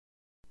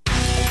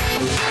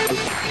Good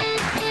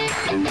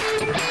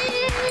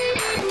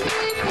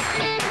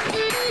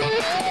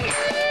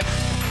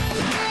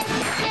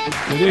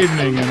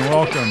evening and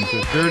welcome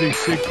to Dirty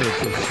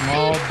Secrets of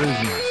Small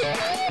Business.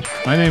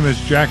 My name is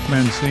Jack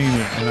Mancini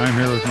and I'm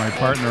here with my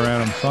partner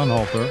Adam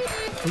Sunhalter.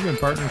 We've been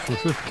partners for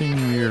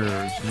 15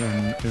 years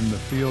in the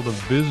field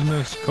of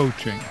business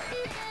coaching.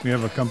 We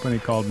have a company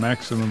called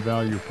Maximum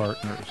Value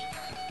Partners.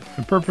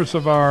 The purpose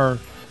of our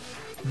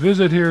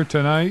visit here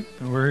tonight,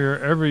 we're here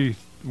every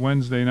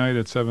Wednesday night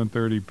at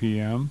 7:30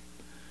 p.m.,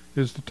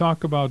 is to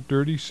talk about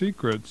dirty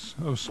secrets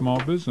of small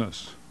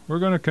business. We're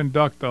going to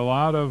conduct a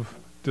lot of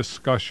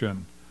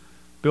discussion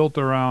built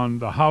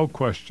around the how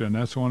question.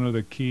 That's one of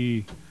the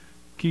key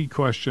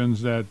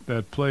questions that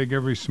plague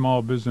every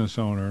small business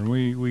owner. And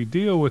we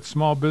deal with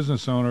small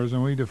business owners,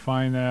 and we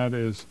define that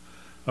as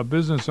a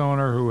business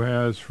owner who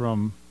has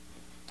from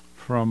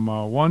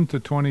 1 to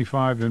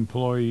 25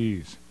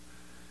 employees.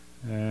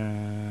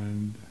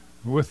 And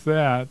with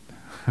that,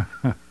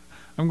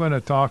 I'm going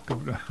to talk.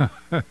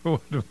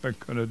 What am I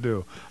going to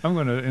do? I'm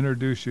going to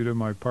introduce you to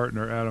my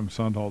partner, Adam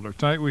Sunhalter.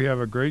 Tonight we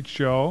have a great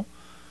show.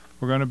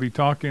 We're going to be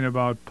talking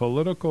about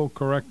political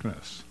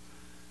correctness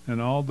and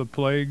all the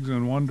plagues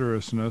and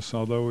wondrousness,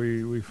 although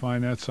we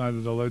find that side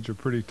of the ledger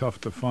pretty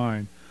tough to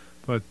find.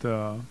 But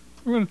we're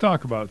going to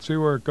talk about it, see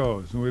where it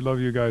goes. And we'd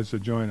love you guys to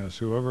join us,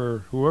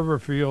 whoever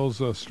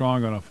feels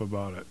strong enough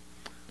about it.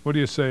 What do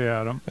you say,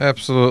 Adam?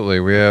 Absolutely.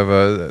 We have,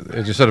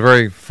 as you said, a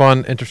very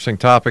fun, interesting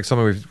topic,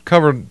 something we've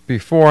covered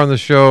before on the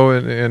show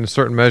in a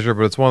certain measure,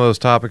 but it's one of those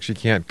topics you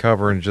can't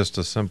cover in just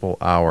a simple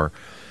hour.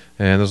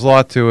 And there's a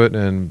lot to it,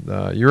 and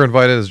you're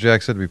invited, as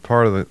Jack said, to be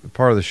part of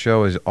the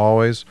show as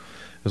always.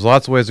 There's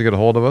lots of ways to get a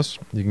hold of us.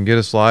 You can get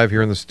us live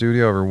here in the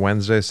studio every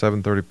Wednesday,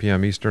 7:30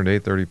 p.m. Eastern to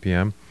 8:30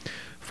 p.m.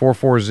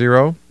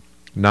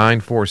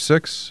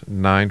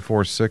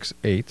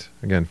 440-946-9468.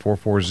 Again,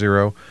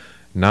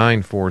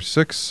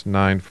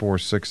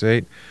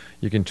 440-946-9468.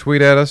 You can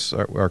tweet at us.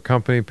 Our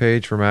company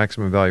page for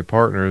Maximum Value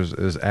Partners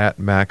is at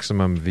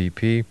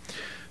MaximumVP.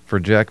 For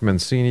Jack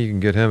Mancini, you can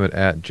get him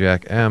at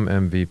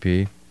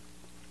JackMMVP.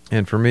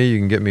 And for me, you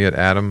can get me at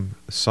Adam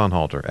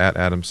Sunhalter, at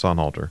Adam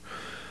Sunhalter.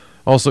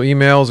 Also,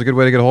 email is a good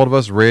way to get a hold of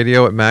us,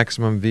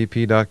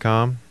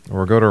 radio@MaximumVP.com,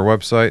 or go to our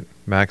website,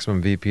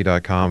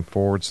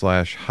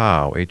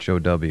 MaximumVP.com/how,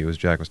 H-O-W, as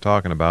Jack was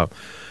talking about.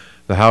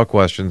 The how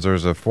questions,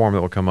 there's a form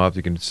that will come up.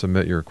 You can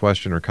submit your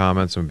question or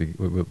comments, and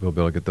we'll be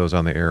able to get those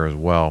on the air as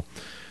well.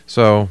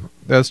 So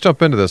let's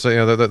jump into this.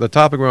 The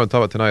topic we want to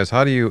talk about tonight is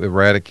how do you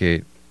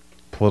eradicate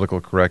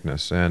political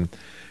correctness? And I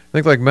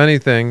think like many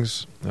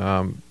things,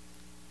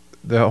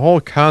 the whole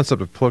concept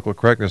of political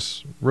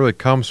correctness really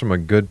comes from a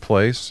good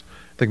place.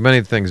 I think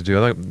many things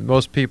do. I think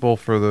most people,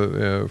 for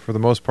the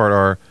most part,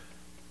 are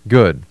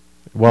good,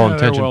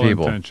 well-intentioned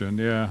people. Well-intentioned,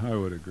 yeah, I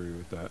would agree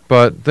with that.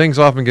 But things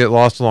often get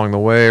lost along the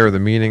way, or the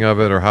meaning of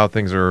it, or how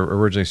things are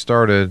originally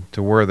started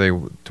to where they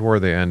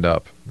end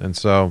up. And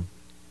so,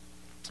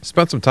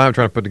 spent some time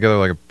trying to put together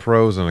like a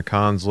pros and a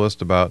cons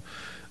list about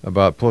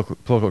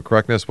political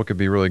correctness, what could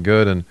be really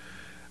good, and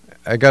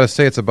I got to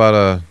say it's about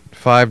a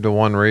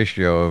 5-to-1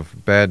 ratio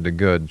of bad to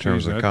good in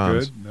terms of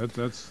cons. Good?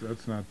 That's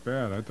not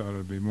bad. I thought it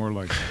would be more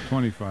like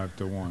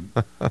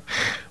 25-to-1.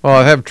 Well,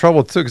 I have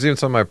trouble too because even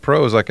some of my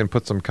pros, I can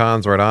put some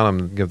cons right on them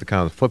and give the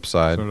cons flip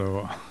side.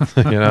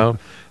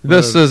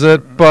 This is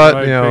it,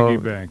 but piggy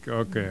bank.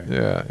 Okay.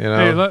 Yeah,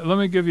 Hey, let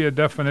me give you a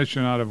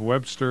definition out of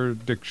Webster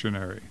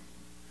Dictionary.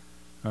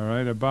 All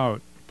right,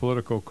 about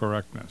political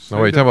correctness. Oh,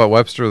 wait, you talking about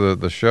Webster,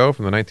 the show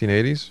from the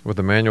 1980s with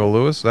Emmanuel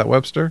Lewis? That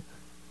Webster?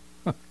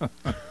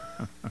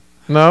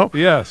 No?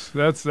 Yes,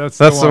 that's the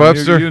one.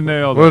 Webster? You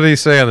nailed it. What did he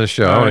say on the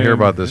show? I want to hear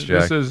about this,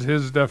 Jack. This is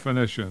his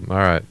definition. All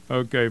right.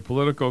 Okay,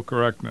 political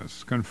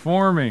correctness.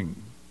 Conforming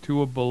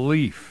to a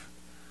belief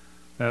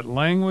that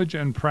language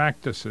and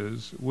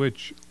practices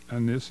which,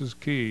 and this is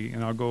key,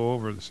 and I'll go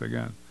over this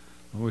again,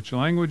 which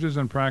languages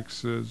and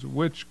practices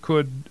which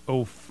could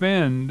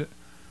offend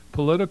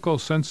political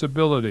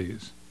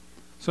sensibilities,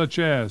 such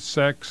as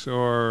sex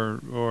or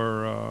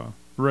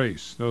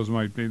race. Those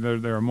might be,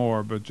 there are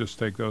more, but just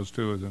take those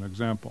two as an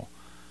example.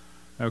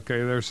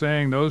 Okay, they're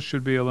saying those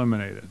should be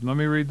eliminated. Let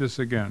me read this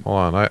again.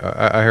 Hold on.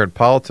 I heard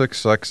politics,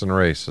 sex, and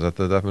race. Is that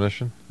the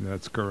definition?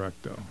 That's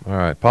correct, though. All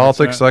right.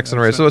 Politics, sex,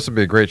 and race. So this would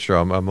be a great show.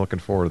 I'm looking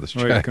forward to this,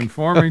 Jack. Right,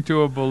 conforming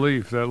to a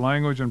belief that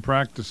language and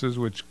practices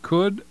which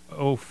could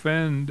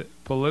offend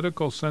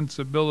political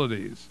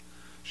sensibilities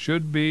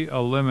should be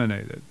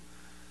eliminated.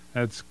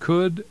 That's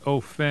could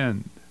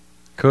offend.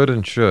 Could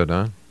and should,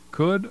 huh?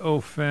 Could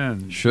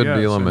offend. Should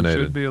be eliminated.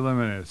 Should be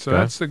eliminated. So okay.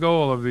 That's the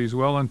goal of these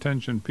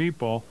well-intentioned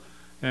people.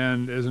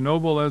 And as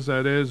noble as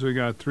that is, we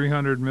got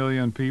 300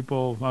 million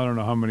people. I don't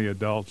know how many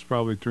adults,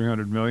 probably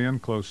 300 million,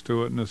 close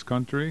to it in this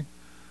country.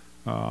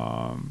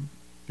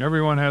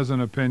 Everyone has an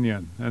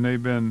opinion, and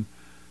they've been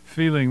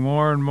feeling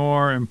more and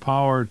more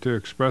empowered to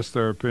express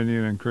their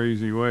opinion in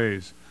crazy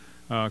ways.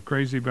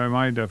 Crazy by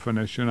my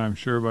definition, I'm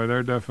sure by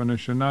their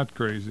definition, not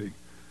crazy.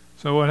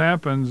 So what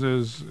happens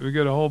is we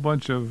get a whole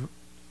bunch of,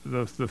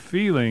 the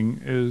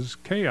feeling is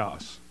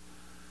chaos.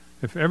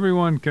 If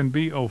everyone can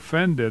be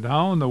offended,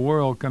 how in the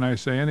world can I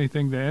say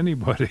anything to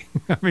anybody?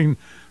 I mean,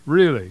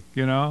 really,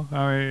 I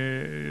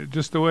mean,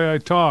 just the way I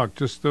talk,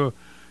 just the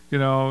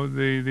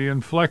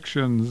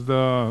inflections,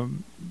 the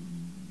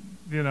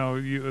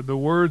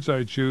words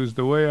I choose,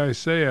 the way I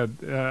say it.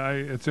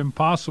 It's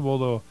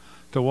impossible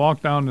to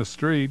walk down the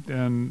street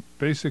and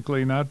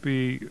basically not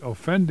be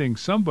offending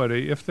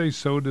somebody if they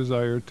so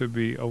desire to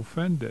be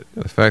offended.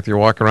 The fact that you're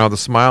walking around with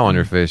a smile on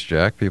your face,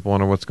 Jack, people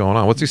wonder what's going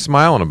on. What's he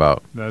smiling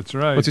about? That's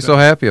right. What's he so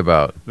happy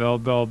about?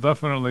 They'll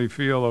definitely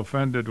feel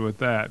offended with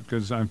that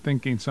because I'm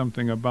thinking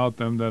something about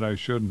them that I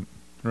shouldn't.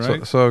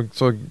 Right. So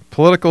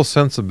political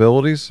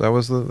sensibilities. That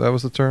was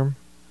the term.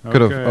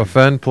 Could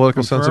offend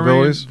political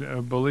sensibilities.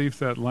 A belief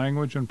that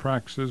language and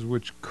practices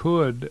which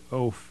could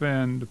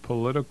offend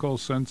political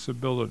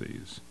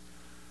sensibilities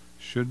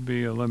should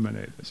be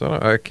eliminated. So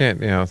I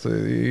can't, so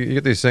you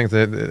get these things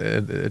that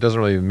it doesn't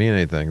really mean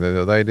anything.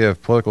 The idea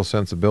of political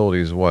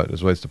sensibilities is what?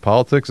 As it relates to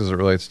politics, as it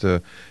relates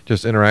to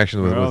just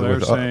interaction with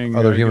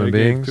other human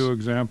beings? Two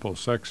examples,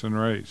 sex and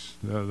race.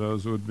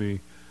 Those would be.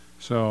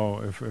 So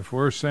if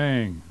we're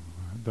saying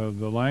the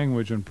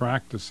language and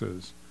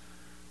practices,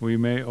 we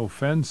may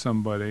offend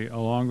somebody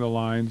along the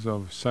lines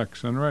of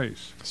sex and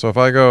race. So if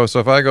I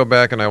go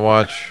back and I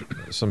watch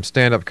some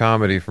stand-up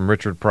comedy from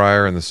Richard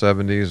Pryor in the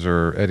 70s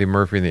or Eddie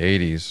Murphy in the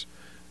 80s,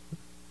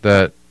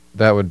 that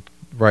would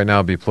right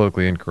now be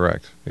politically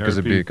incorrect because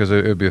it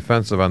would be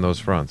offensive on those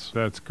fronts.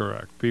 That's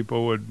correct.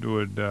 People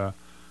would.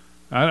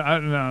 I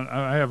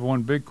have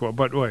one big quote,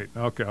 but wait.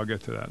 Okay, I'll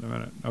get to that in a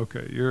minute.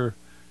 Okay,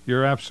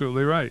 you're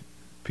absolutely right.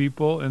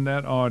 People in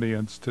that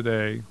audience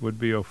today would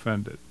be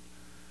offended.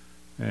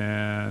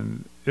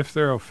 And if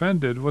they're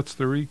offended, what's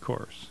the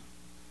recourse?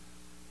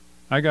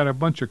 I got a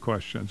bunch of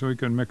questions. We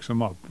can mix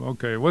them up.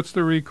 Okay, what's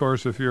the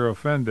recourse if you're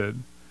offended?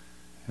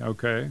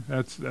 Okay,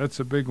 that's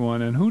a big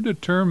one. And who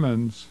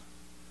determines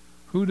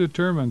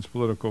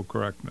political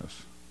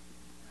correctness?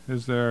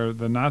 Is there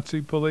the Nazi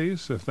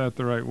police, if that's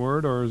the right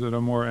word, or is it a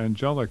more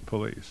angelic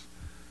police?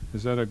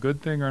 Is that a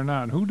good thing or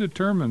not? Who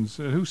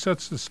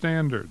sets the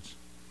standards?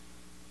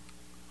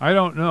 I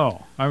don't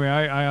know. I mean,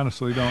 I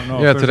honestly don't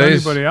know. Yeah, if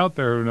there's anybody out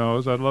there who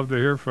knows, I'd love to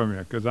hear from you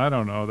because I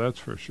don't know. That's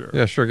for sure.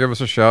 Yeah, sure. Give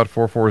us a shout,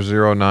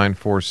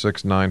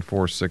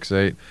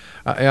 440-946-9468.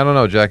 I don't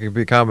know, Jack. It could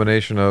be a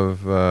combination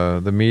of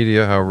the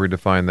media, however we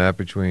define that,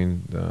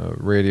 between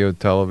radio,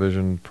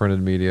 television,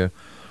 printed media,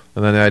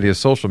 and then the idea of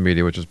social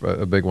media, which is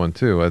a big one,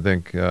 too. I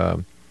think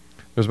there's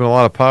been a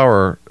lot of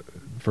power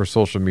for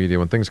social media.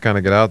 When things kind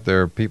of get out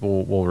there,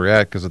 people will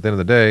react because at the end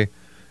of the day,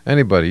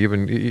 anybody,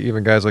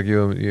 even guys like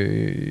you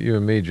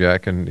and me,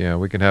 Jack, and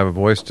we can have a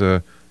voice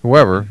to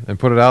whoever and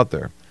put it out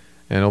there,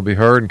 and it'll be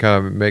heard and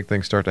kind of make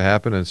things start to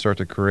happen and start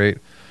to create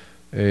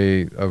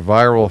a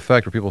viral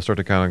effect where people start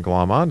to kind of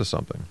glom onto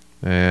something,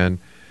 and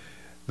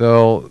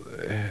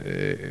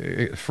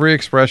free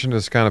expression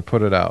is kind of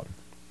put it out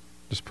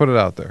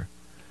there,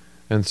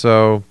 and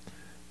so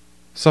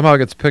somehow it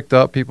gets picked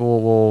up.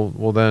 People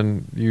will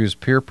then use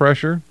peer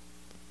pressure,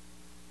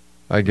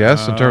 I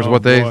guess, in terms of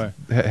what they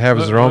have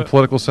as their own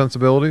political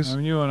sensibilities. I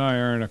mean, you and I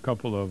are in a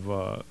couple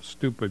of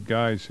stupid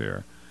guys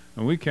here,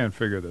 and we can't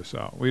figure this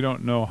out. We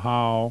don't know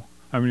how.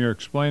 I mean, you're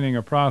explaining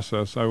a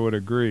process, I would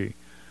agree,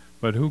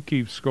 but who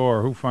keeps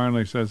score? Who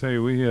finally says, hey,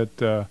 we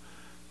hit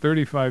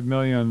 35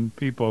 million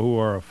people who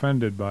are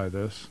offended by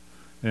this,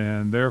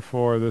 and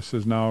therefore this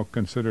is now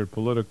considered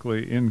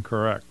politically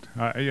incorrect?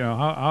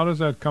 How does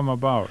that come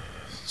about?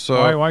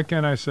 So why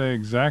can't I say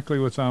exactly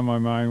what's on my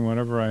mind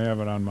whenever I have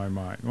it on my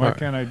mind? Why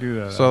can't I do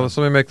that? So let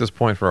me make this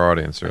point for our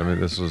audience here. I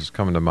mean, this is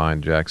coming to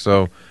mind, Jack.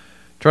 So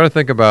try to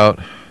think about,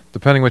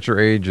 depending what your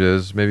age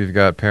is, maybe you've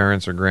got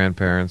parents or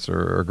grandparents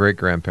or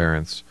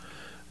great-grandparents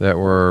that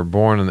were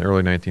born in the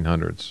early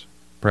 1900s,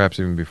 perhaps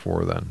even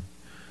before then.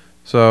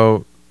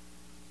 So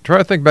try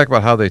to think back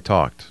about how they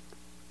talked,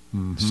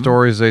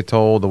 stories they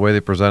told, the way they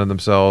presented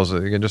themselves,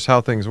 again, just how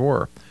things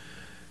were.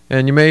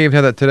 And you may even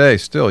have that today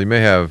still. You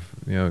may have,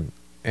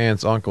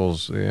 aunts,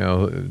 uncles,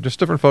 just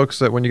different folks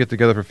that when you get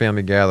together for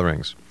family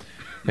gatherings.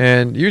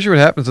 And usually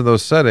what happens in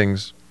those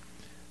settings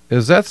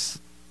is that's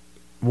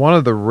one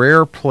of the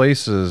rare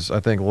places,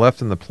 I think,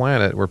 left in the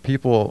planet where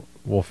people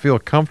will feel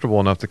comfortable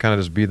enough to kind of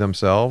just be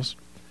themselves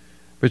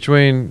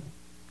between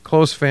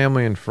close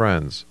family and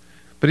friends.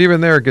 But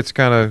even there, it gets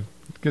kind of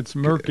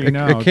murky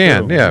now. It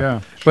can, too.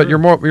 yeah. But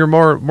Sure. you're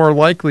more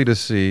likely to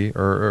see,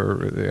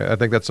 or I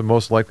think that's the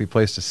most likely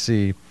place to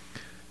see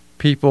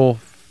people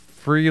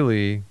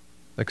freely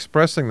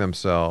expressing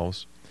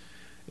themselves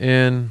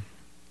in,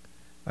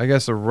 I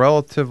guess, a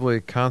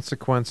relatively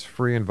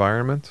consequence-free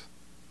environment.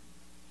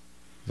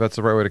 If that's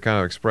the right way to kind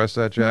of express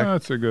that, Jack? No,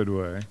 that's a good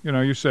way.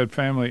 You said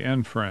family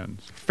and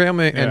friends.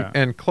 Family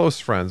and close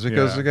friends.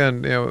 Because,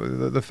 again,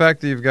 the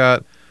fact that you've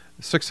got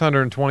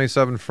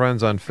 627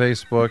 friends on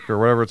Facebook or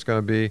whatever it's going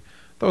to be,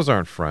 those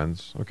aren't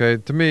friends. Okay?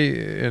 To me,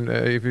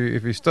 if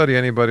you study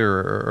anybody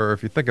or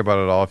if you think about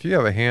it all, if you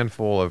have a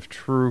handful of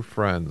true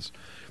friends,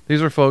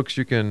 these are folks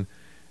you can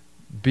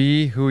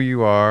be who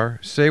you are,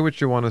 say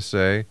what you want to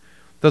say.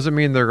 Doesn't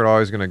mean they're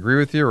always going to agree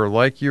with you or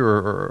like you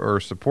or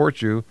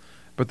support you,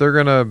 but they're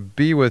going to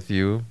be with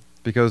you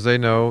because they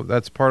know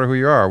that's part of who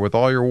you are, with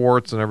all your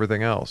warts and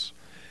everything else.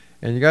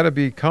 And you got to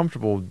be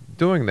comfortable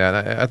doing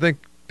that. I think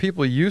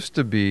people used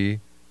to be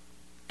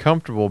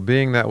comfortable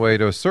being that way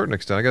to a certain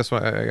extent. I guess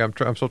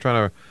I'm still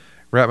trying to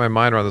wrap my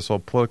mind around this whole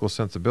political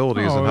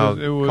sensibilities and how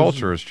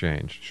culture has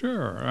changed.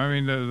 Sure. I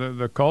mean,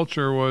 the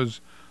culture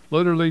was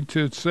literally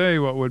to say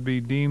what would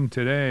be deemed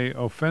today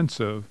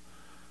offensive.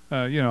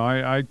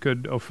 I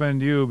could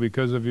offend you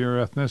because of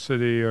your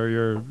ethnicity, or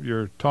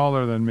you're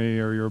taller than me,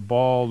 or you're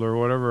bald, or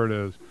whatever it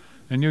is,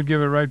 and you'd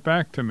give it right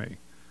back to me.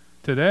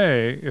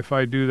 Today, if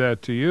I do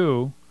that to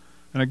you,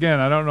 and again,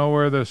 I don't know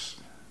where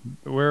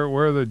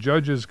the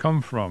judges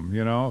come from.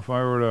 If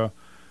I were to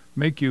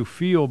make you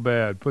feel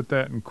bad, put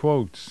that in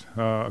quotes,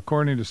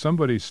 according to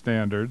somebody's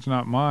standards,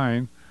 not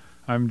mine,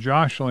 I'm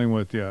jostling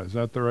with you. Is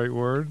that the right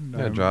word?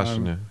 Yeah,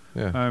 jostling you.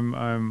 Yeah.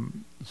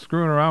 I'm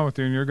screwing around with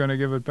you, and you're going to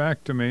give it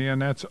back to me,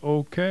 and that's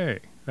okay.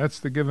 That's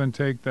the give and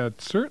take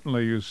that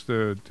certainly used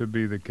to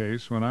be the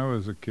case when I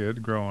was a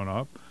kid growing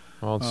up.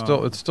 Well,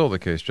 it's still the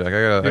case, Jack. I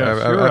have an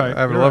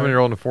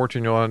 11-year-old and a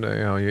 14-year-old.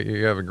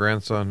 You have a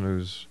grandson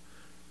who's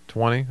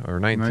 20 or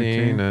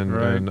 19 and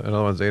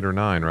another one's 8 or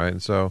 9, right?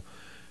 And so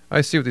I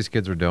see what these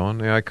kids are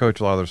doing. I coach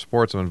a lot of their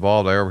sports. I'm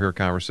involved. I overhear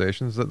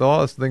conversations. A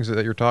lot of the things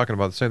that you're talking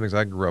about, the same things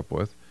I grew up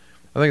with.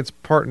 I think it's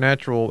part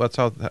natural. That's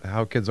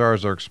how kids are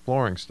as they're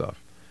exploring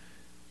stuff.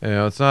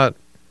 It's not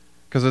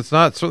because it's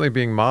not certainly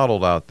being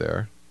modeled out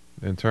there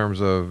in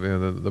terms of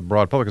the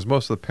broad public, because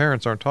most of the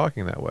parents aren't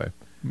talking that way.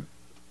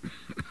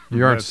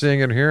 You aren't seeing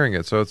it and hearing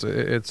it. So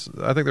it's.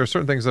 I think there are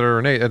certain things that are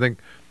innate. I think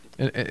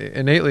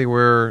innately we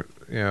are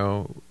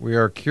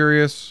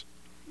curious,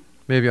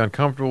 maybe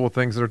uncomfortable with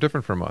things that are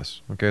different from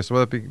us. Okay, so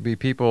whether it be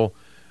people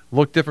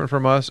look different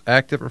from us,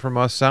 act different from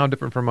us, sound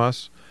different from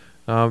us,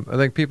 I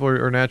think people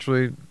are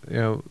naturally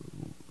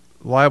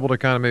liable to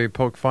kind of maybe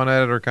poke fun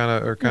at it or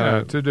kind of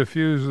to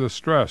diffuse the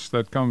stress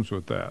that comes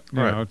with that.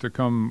 Right. To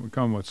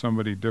come with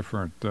somebody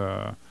different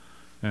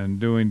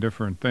and doing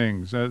different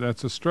things.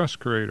 That's a stress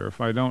creator.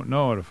 If I don't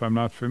know it, if I'm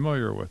not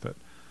familiar with it.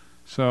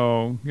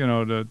 So,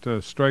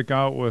 to strike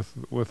out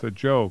with a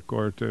joke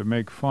or to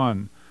make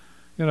fun,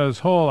 this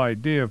whole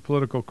idea of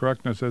political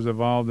correctness has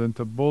evolved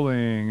into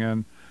bullying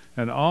and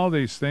all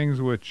these things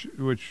which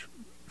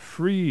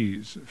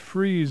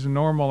freeze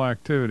normal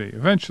activity.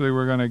 Eventually,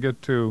 we're going to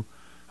get to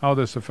how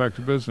this affects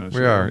business.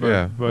 We are,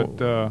 yeah.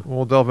 But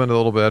we'll delve into a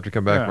little bit after we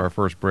come back from our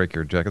first break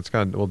here, Jack.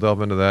 We'll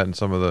delve into that and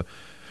some of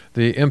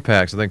the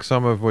impacts, I think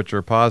some of which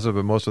are positive,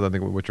 but most of them, I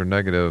think, which are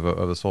negative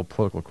of this whole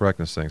political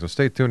correctness thing. So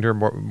stay tuned to hear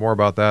more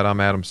about that. I'm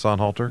Adam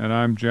Sonhalter. And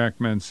I'm Jack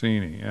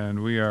Mancini,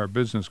 and we are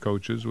business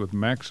coaches with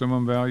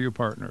Maximum Value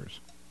Partners.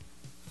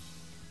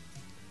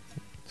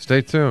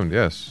 Stay tuned,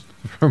 yes,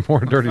 for more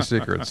Dirty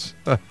Secrets.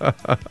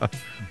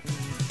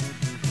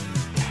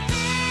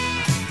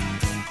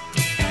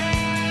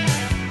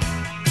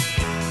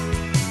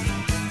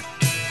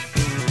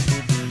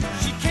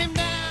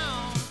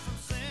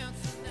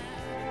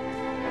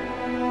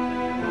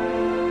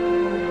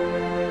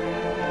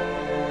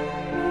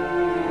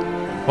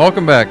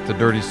 Welcome back to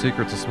Dirty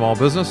Secrets of Small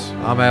Business.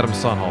 I'm Adam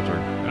Sonhalter.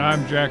 And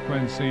I'm Jack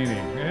Mancini.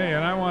 Hey,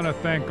 and I want to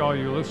thank all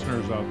you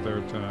listeners out there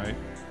tonight.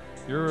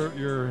 You're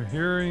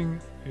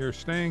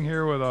staying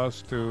here with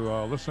us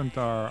to listen to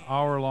our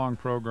hour-long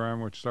program,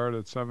 which started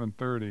at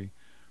 7:30,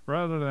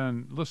 rather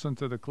than listen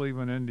to the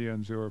Cleveland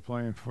Indians who are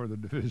playing for the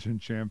division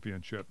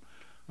championship.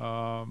 They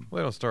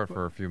don't start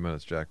for a few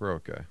minutes, Jack. We're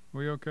okay.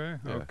 We okay?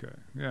 Yeah. Okay.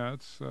 Yeah,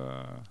 it's...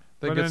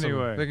 They but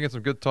anyway, they can get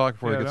some good talk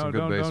before they get some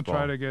good baseball. Don't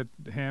try to get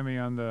hammy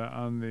on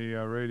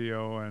the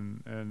radio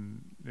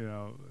and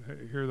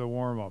hear the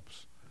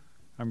warm-ups.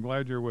 I'm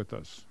glad you're with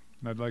us.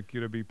 I'd like you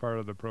to be part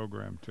of the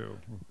program too.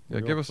 Yeah,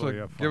 give us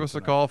a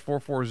call,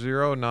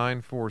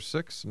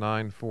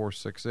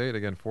 440-946-9468.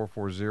 Again,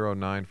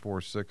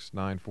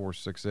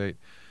 440-946-9468.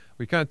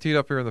 We kind of teed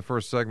up here in the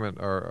first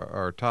segment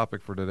our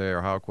topic for today,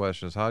 our how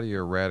question is, how do you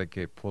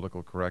eradicate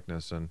political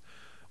correctness? And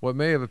what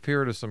may have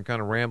appeared as some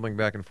kind of rambling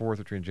back and forth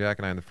between Jack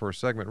and I in the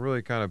first segment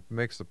really kind of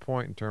makes the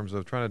point in terms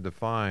of trying to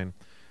define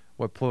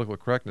what political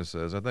correctness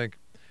is. I think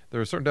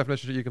there are certain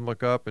definitions that you can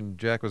look up, and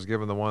Jack was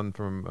given the one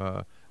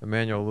from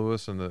Emmanuel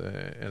Lewis and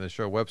the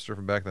show Webster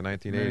from back in the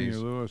 1980s.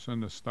 Emmanuel Lewis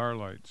and the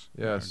Starlights.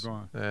 Yes. Yeah, go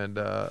on. And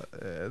I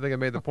think I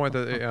made the point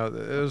that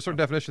there's a certain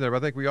definition there, but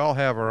I think we all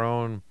have our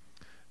own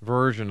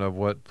version of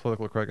what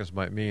political correctness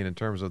might mean in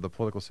terms of the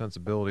political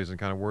sensibilities and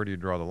kind of where do you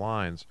draw the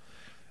lines.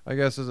 I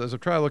guess as I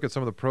try to look at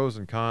some of the pros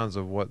and cons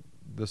of what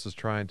this is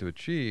trying to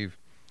achieve,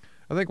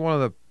 I think one of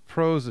the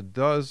pros it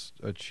does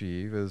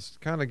achieve is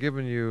kind of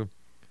giving you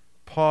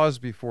pause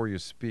before you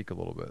speak a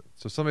little bit.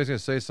 So somebody's going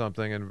to say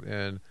something,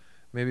 and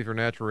maybe if your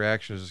natural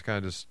reaction is just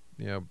kind of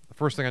the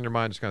first thing on your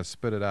mind, just kind of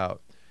spit it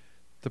out.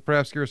 To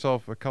perhaps give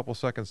yourself a couple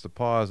seconds to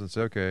pause and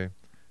say, okay,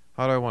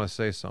 how do I want to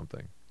say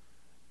something?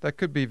 That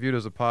could be viewed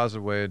as a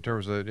positive way in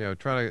terms of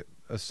trying to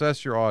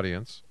assess your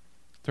audience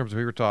in terms of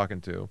who you're talking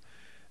to.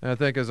 And I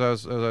think as I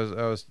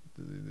was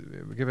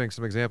giving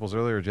some examples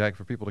earlier, Jack,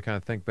 for people to kind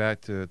of think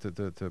back to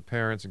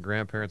parents and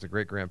grandparents and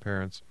great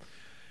grandparents,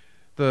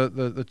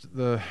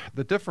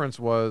 the difference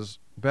was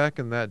back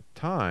in that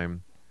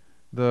time,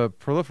 the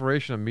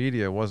proliferation of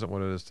media wasn't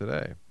what it is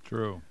today.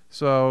 True.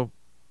 So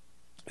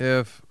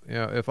if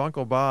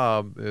Uncle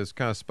Bob is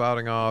kind of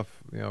spouting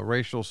off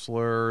racial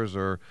slurs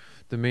or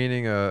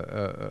demeaning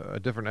a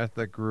different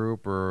ethnic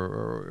group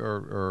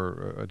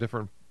or a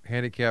different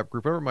handicap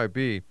group, whatever it might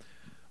be,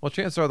 well,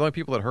 chances are the only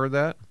people that heard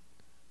that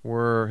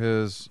were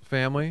his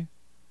family,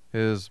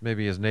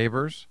 maybe his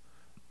neighbors,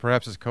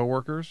 perhaps his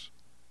coworkers,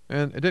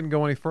 and it didn't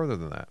go any further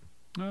than that.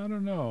 I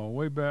don't know.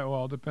 Way back.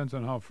 Well, it depends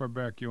on how far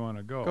back you want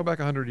to go. Go back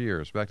 100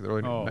 years, back to the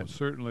early. Oh,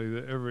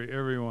 certainly.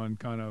 Everyone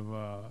kind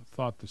of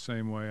thought the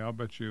same way. I'll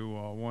bet you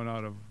 1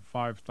 out of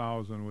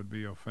 5,000 would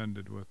be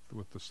offended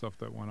with the stuff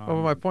that went on.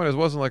 Well, my point is, it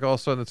wasn't like all of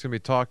a sudden it's going to be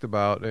talked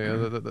about.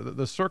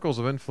 The circles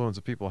of influence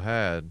that people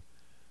had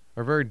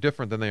are very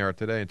different than they are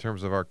today in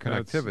terms of our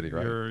connectivity,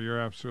 right? You're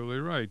absolutely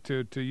right.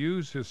 To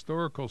use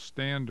historical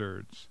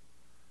standards.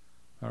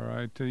 All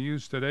right, to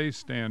use today's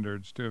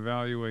standards to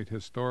evaluate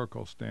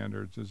historical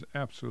standards is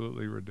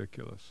absolutely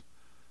ridiculous.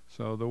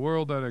 So the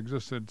world that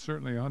existed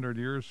certainly 100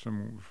 years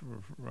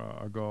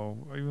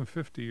ago, even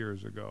 50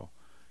 years ago,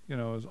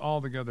 is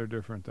altogether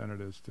different than it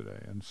is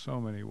today in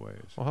so many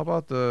ways. Well, how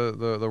about the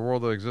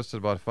world that existed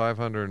about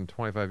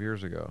 525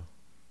 years ago?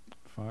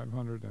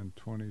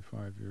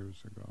 525 years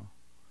ago.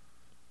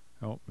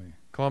 Help me.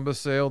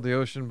 Columbus sailed the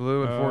ocean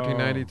blue in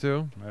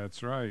 1492.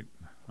 That's right.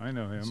 I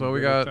know him. So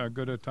we got a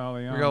good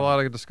Italiano. We got a lot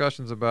of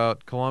discussions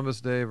about Columbus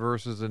Day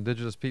versus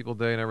Indigenous People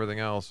Day and everything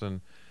else,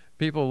 and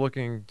people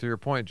looking, to your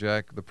point,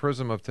 Jack, the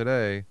prism of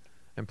today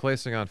and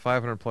placing on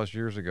 500 plus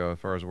years ago as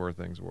far as where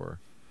things were.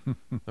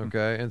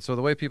 Okay, and so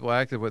the way people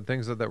acted with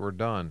things that were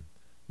done,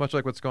 much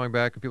like what's going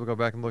back, people go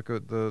back and look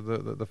at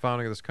the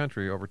founding of this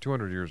country over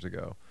 200 years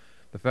ago,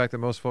 the fact that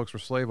most folks were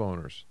slave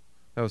owners.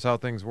 That was how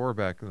things were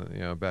back in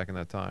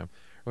that time.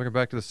 Looking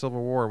back to the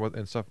Civil War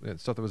and stuff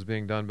that was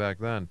being done back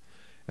then.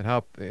 And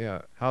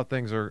how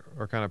things are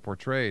kind of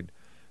portrayed.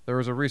 There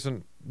was a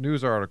recent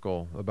news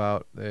article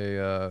about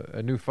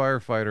a new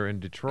firefighter in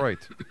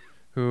Detroit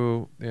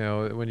who,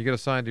 when you get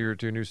assigned to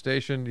your new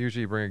station,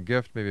 usually you bring a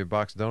gift, maybe a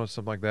box of donuts,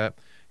 something like that.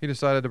 He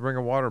decided to bring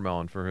a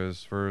watermelon for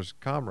his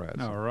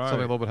comrades. All right. Something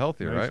a little bit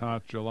healthier, nice right?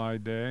 Hot July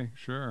day,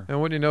 sure.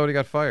 And wouldn't you know it, he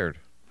got fired.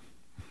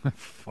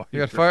 He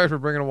got fired for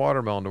bringing a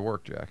watermelon to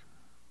work, Jack.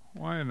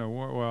 Why in the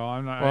world? Well,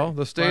 I'm not. Well, I'm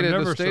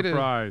never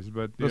surprised,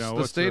 but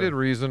the stated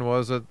reason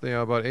was that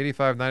about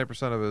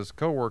 85-90% of his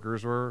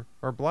coworkers are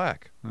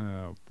black.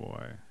 Oh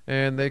boy!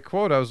 And they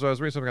quote, I was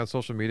reading something on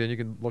social media, and you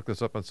can look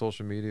this up on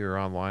social media or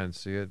online and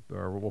see it,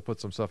 or we'll put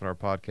some stuff in our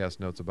podcast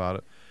notes about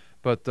it.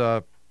 But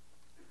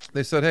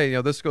they said, hey,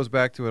 this goes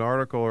back to an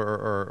article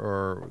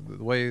or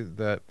the way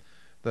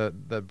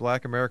that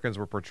black Americans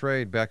were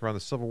portrayed back around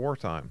the Civil War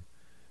time,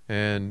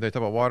 and they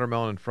talk about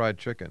watermelon and fried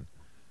chicken.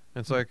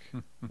 And it's like,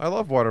 I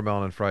love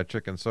watermelon and fried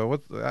chicken. So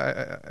what?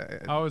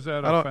 How is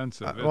that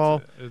offensive?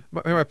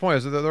 My point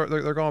is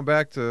they're going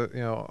back to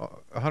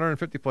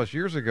 150 plus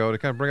years ago to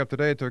kind of bring up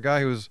today to a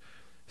guy who's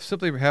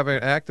simply having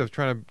an act of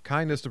trying to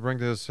kindness to bring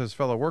to his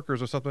fellow workers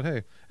or something.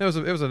 Hey, it was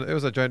a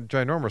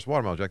ginormous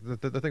watermelon, Jack.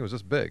 The thing was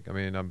this big. I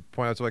mean, I'm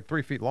pointing out, it's like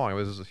 3 feet long. It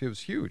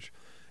was huge,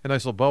 a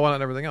nice little bow on it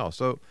and everything else.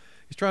 So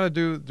he's trying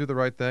to do the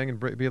right thing and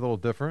be a little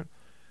different,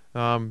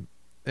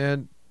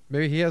 and.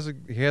 Maybe he has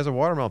a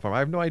watermelon farm. I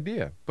have no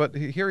idea. But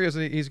here he is,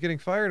 and he's getting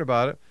fired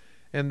about it.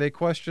 And they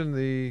questioned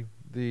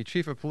the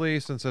chief of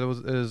police and said,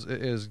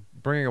 is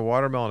bringing a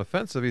watermelon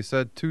offensive? He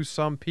said, to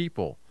some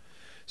people.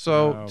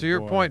 So to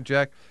your point,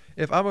 Jack,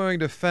 if I'm going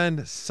to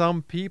offend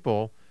some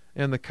people,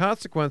 and the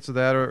consequence of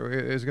that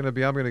is going to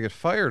be I'm going to get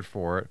fired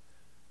for it,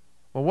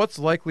 well, what's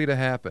likely to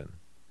happen?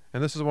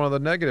 And this is one of the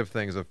negative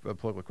things of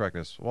political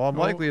correctness. Well, I'm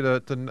likely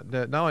to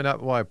not only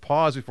not will I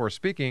pause before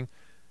speaking,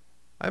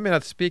 I may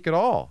not speak at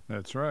all.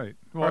 That's right.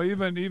 Well,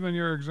 even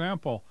your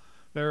example,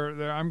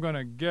 there. I'm going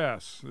to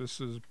guess. This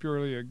is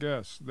purely a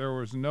guess. There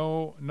was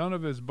none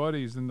of his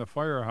buddies in the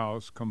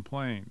firehouse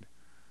complained.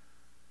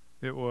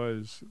 It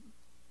was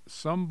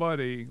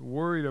somebody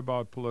worried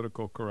about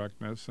political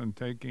correctness and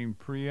taking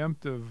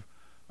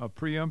a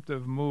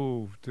preemptive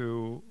move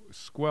to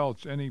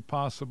squelch any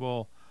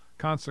possible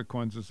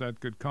consequences that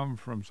could come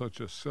from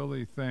such a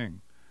silly thing.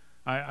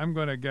 I'm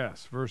going to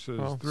guess versus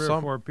three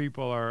or four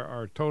people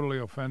are totally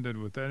offended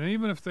with that. And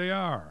even if they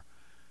are,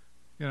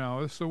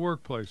 it's the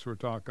workplace we're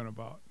talking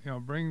about.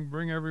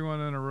 Bring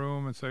everyone in a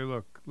room and say,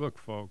 look,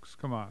 folks,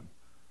 come on.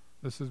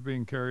 This is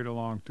being carried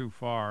along too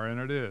far. And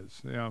it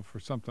is,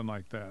 for something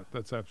like that.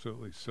 That's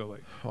absolutely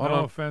silly.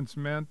 No offense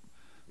meant.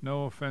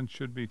 No offense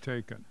should be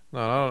taken. No,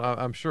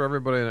 I'm sure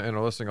everybody in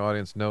our listening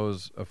audience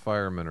knows a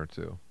fireman or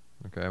two.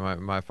 Okay,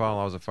 my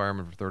father-in-law was a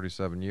fireman for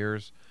 37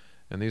 years.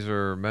 And these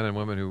are men and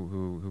women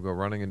who go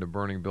running into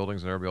burning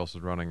buildings and everybody else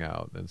is running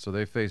out. And so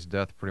they face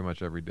death pretty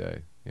much every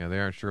day. They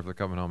aren't sure if they're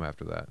coming home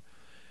after that.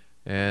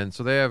 And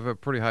so they have a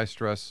pretty high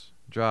stress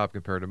job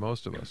compared to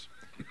most of us.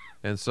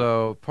 And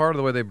so part of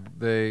the way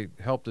they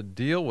help to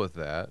deal with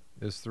that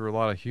is through a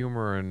lot of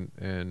humor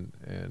and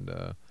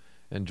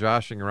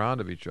joshing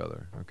around of each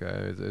other.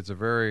 Okay, it's a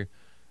very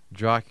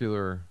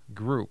jocular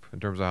group in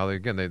terms of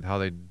how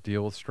they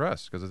deal with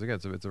stress, because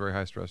it's a very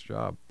high stress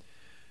job.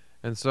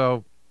 And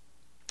so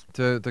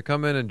to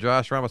come in and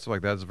josh around with stuff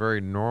like that is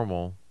very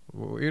normal.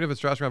 Even if it's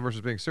joshing around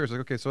versus being serious, like,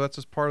 okay, so that's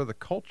just part of the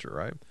culture,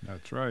 right?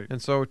 That's right.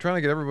 And so we're trying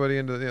to get everybody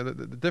into the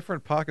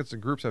different pockets and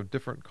groups have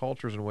different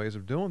cultures and ways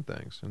of doing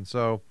things. And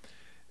so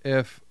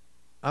if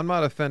I'm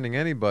not offending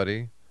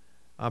anybody,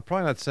 I'm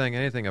probably not saying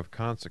anything of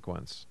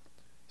consequence.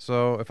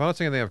 So if I'm not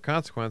saying anything of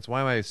consequence,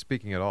 why am I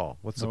speaking at all?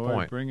 What's the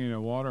point? Bringing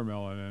a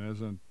watermelon in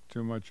isn't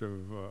too much of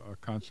a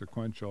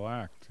consequential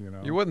act,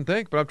 You wouldn't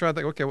think, but I'm trying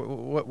to think, okay,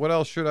 what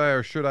else should I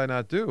or should I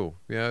not do?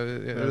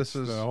 That's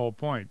the whole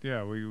point.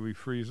 Yeah, we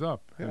freeze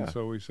up, and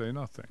so we say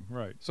nothing,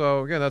 right.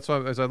 So again, that's why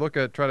as I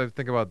try to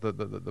think about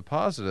the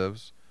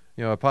positives,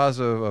 a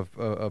positive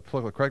of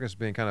political correctness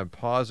being kind of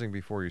pausing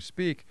before you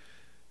speak,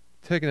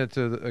 taking it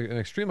to an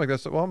extreme like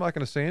this. Well, I'm not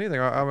going to say anything.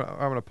 I'm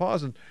going to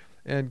pause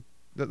and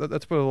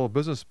let's put a little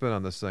business spin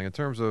on this thing in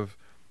terms of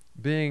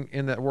being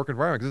in that work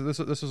environment.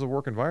 Because this is a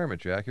work environment,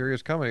 Jack. Here he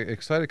is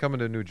excited to come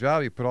into a new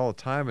job. You put all the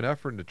time and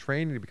effort into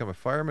training to become a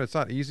fireman. It's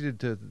not easy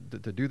to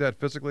do that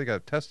physically. You got a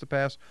test to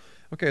pass.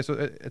 Okay, so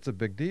it's a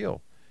big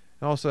deal.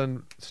 And all of a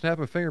sudden, snap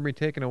of a finger being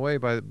taken away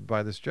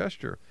by this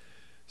gesture.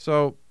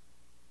 So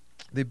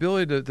the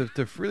ability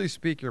to freely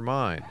speak your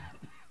mind,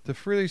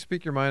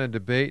 and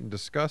debate and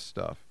discuss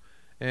stuff,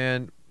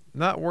 and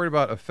not worried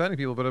about offending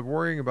people, but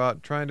worrying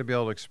about trying to be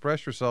able to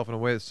express yourself in a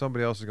way that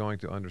somebody else is going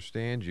to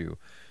understand you.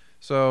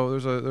 So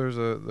there's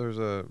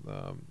a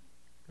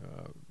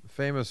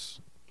famous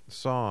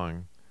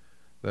song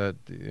that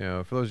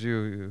for those of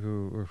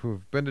you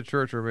who've been to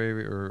church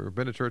or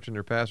been to church in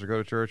your past or go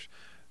to church,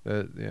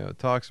 that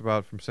talks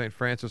about from St.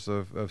 Francis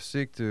of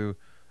seek to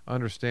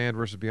understand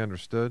versus be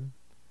understood.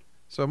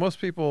 So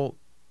most people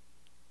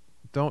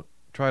don't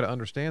try to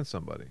understand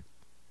somebody.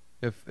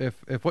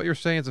 If what you're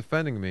saying is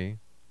offending me,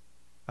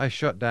 I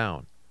shut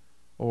down,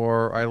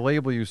 or I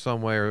label you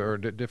some way or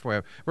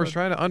different way. We're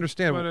trying to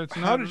understand.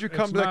 How did you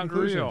come to that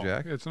conclusion, real.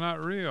 Jack? It's not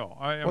real.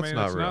 I mean,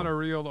 it's not a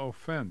real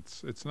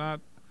offense. It's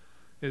not.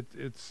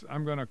 It's.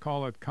 I'm going to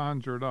call it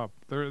conjured up.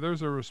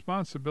 There's a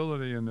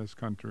responsibility in this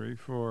country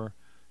for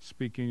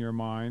speaking your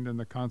mind and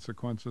the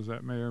consequences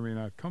that may or may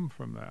not come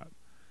from that.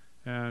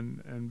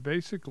 And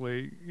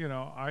basically,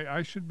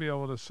 I should be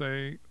able to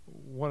say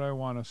what I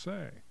want to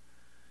say.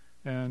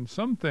 And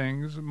some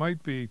things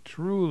might be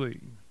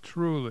truly,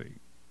 truly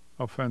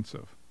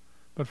offensive.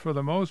 But for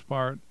the most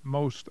part,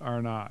 most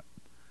are not.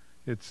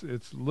 It's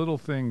little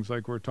things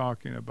like we're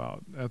talking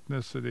about,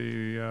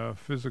 ethnicity,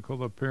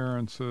 physical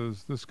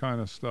appearances, this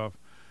kind of stuff.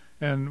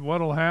 And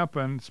what'll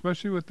happen,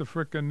 especially with the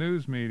frickin'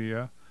 news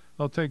media,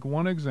 they'll take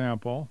one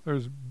example.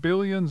 There's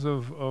billions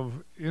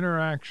of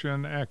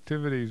interaction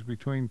activities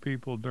between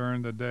people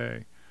during the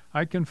day.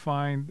 I can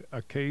find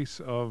a case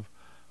of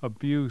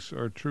abuse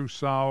or true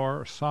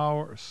sorrow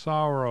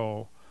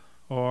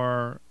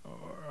or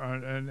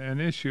an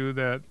issue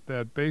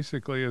that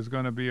basically is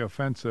going to be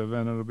offensive,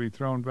 and it'll be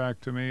thrown back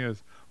to me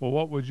as, well,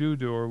 what would you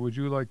do, or would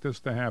you like this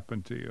to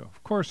happen to you?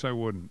 Of course I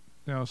wouldn't.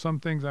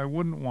 Some things I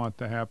wouldn't want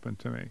to happen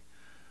to me.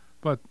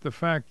 But the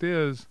fact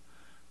is,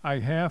 I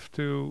have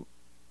to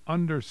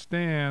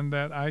understand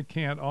that I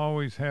can't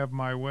always have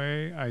my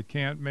way. I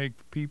can't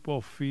make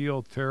people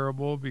feel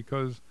terrible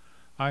because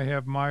I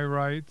have my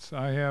rights.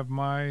 I have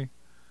my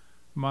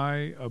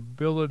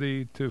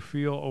ability to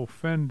feel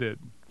offended.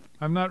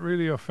 I'm not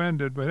really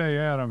offended, but hey,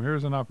 Adam,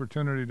 here's an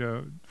opportunity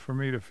for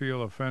me to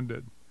feel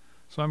offended.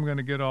 So I'm going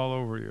to get all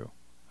over you.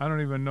 I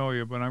don't even know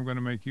you, but I'm going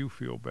to make you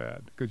feel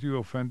bad because you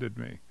offended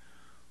me.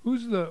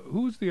 Who's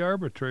the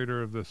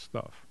arbitrator of this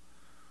stuff?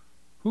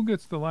 Who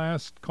gets the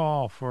last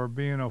call for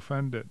being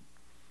offended?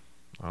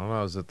 I don't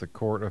know. Is it the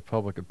court of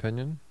public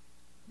opinion?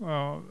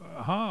 Well,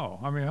 how?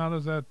 I mean, how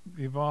does that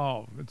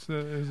evolve? I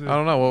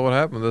don't know. What would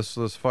happen? This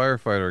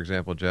firefighter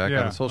example, Jack,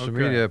 on social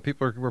media,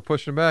 people were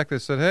pushing back. They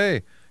said,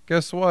 "Hey,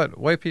 guess what?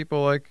 White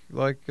people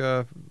like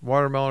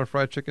watermelon or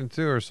fried chicken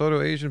too, or so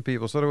do Asian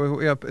people. So do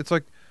we." It's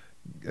like,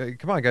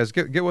 come on, guys,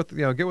 get with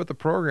the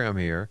program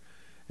here.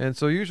 And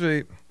so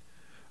usually,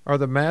 are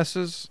the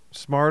masses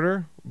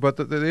smarter? But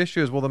the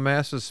issue is, will the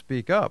masses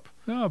speak up?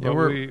 No, but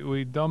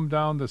we dumb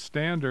down the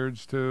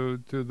standards to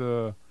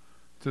the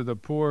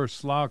poor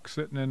slock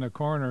sitting in the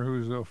corner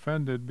who's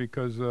offended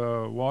because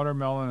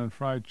watermelon and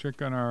fried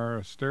chicken are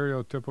a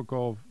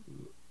stereotypical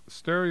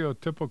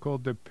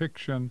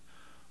depiction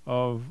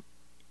of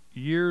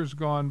years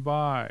gone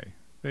by.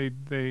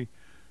 They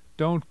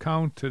don't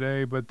count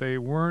today, but they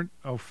weren't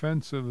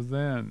offensive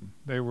then.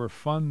 They were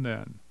fun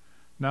then.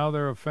 Now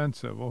they're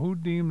offensive. Well, who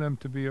deemed them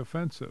to be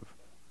offensive?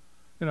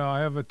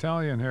 I have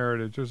Italian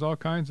heritage. There's all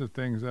kinds of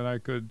things that I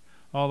could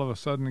all of a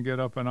sudden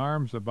get up in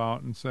arms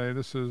about and say,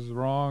 this is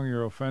wrong,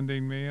 you're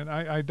offending me. And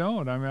I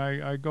don't. I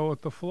mean, I go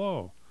with the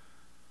flow.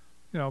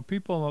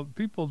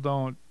 People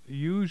don't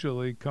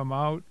usually come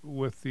out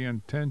with the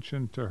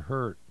intention to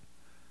hurt.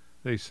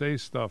 they say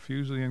stuff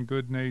usually in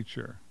good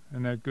nature.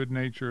 And that good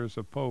nature is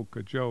a poke,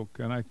 a joke,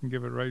 and I can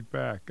give it right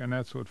back. And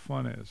that's what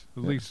fun is,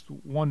 at least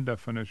one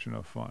definition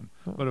of fun.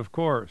 But of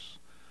course,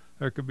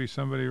 there could be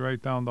somebody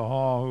right down the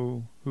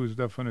hall whose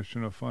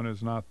definition of fun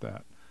is not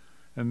that.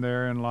 And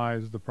therein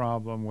lies the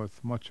problem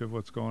with much of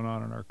what's going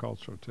on in our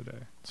culture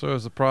today. So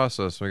there's a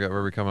process.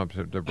 We're coming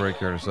up to break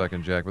here in a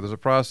second, Jack. But there's a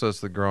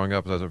process that growing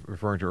up, as I was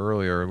referring to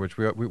earlier, which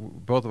we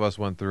both of us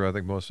went through. I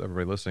think most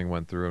everybody listening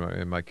went through,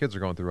 and my kids are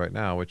going through right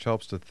now, which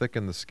helps to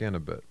thicken the skin a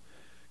bit.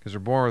 Because they're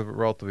born with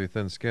relatively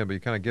thin skin, but you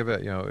kind of give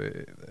it,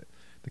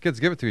 the kids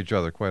give it to each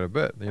other quite a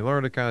bit. And you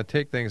learn to kind of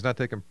take things, not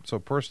take them so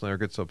personally or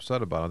get so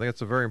upset about it. I think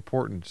it's a very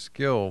important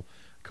skill,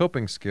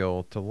 coping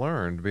skill to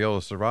learn to be able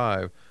to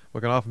survive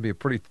what can often be a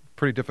pretty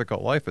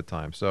difficult life at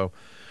times. So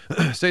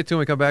stay tuned. When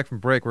we come back from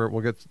break,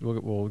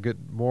 we'll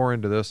get more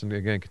into this, and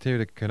again continue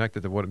to connect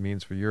it to what it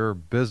means for your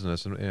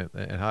business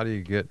and how do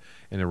you get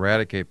and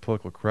eradicate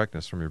political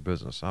correctness from your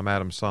business. I'm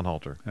Adam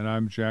Sunhalter. And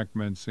I'm Jack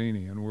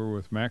Mancini, and we're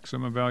with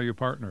Maximum Value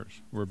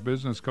Partners. We're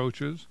business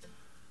coaches.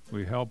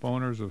 We help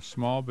owners of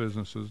small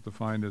businesses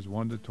defined as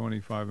 1 to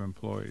 25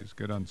 employees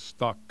get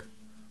unstuck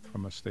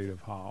from a state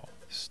of how.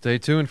 Stay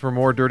tuned for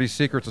more Dirty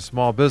Secrets of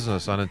Small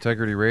Business on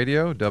Integrity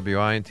Radio,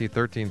 WINT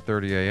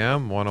 1330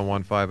 AM,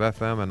 101.5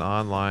 FM, and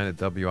online at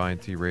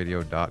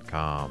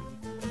WINTradio.com.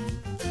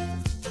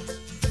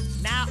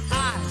 Now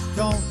I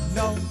don't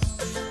know.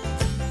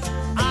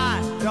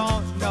 I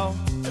don't know.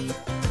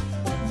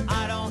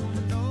 I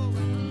don't know.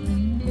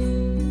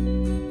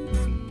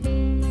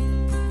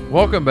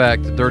 Welcome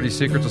back to Dirty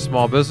Secrets of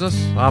Small Business.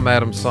 I'm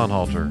Adam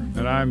Sunhalter.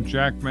 And I'm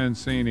Jack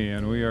Mancini,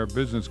 and we are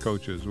business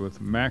coaches with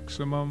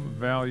Maximum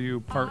Value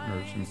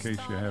Partners, in case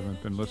you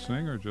haven't been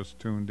listening or just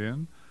tuned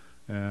in.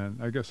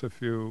 And I guess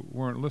if you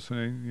weren't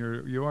listening,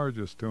 you are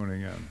just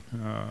tuning in.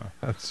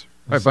 That's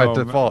right, by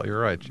default,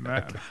 you're right,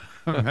 Jack.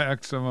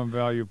 Maximum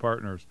Value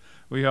Partners.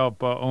 We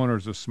help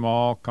owners of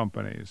small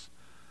companies,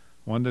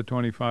 1 to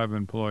 25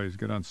 employees,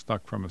 get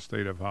unstuck from a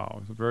state of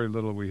how. There's very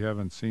little we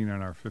haven't seen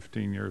in our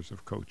 15 years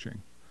of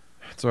coaching.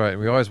 That's all right.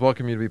 We always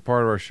welcome you to be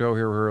part of our show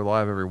here. We're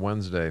live every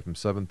Wednesday from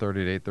 7:30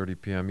 to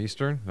 8:30 p.m.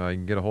 Eastern. You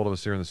can get a hold of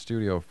us here in the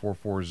studio,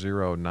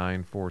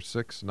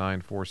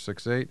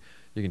 440-946-9468.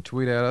 You can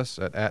tweet at us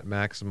at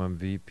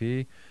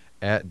MaximumVP,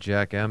 at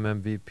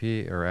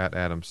JackMMVP, or at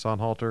Adam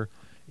Sunhalter.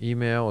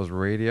 Email is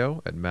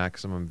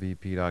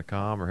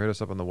radio@MaximumVP.com, or hit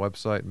us up on the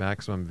website,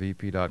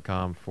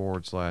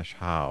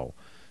 MaximumVP.com/how.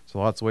 So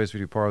lots of ways for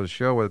you to be part of the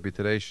show, whether it be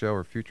today's show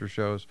or future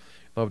shows.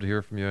 Love to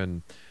hear from you.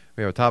 And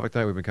we have a topic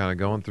tonight we've been kind of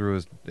going through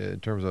is in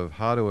terms of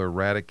how to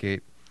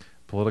eradicate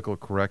political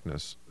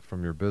correctness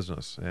from your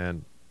business.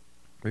 And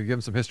we've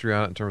given some history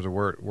on it in terms of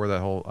where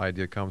that whole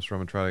idea comes from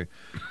and try to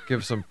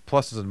give some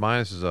pluses and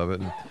minuses of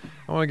it. And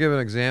I want to give an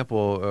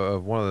example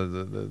of one of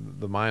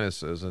the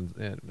minuses.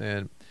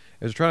 And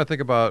as we're trying to think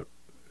about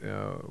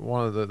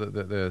one of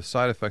the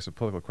side effects of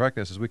political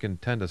correctness is we can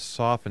tend to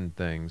soften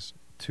things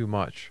too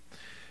much.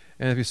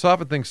 And if you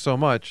soften things so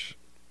much,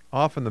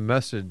 often the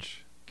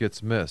message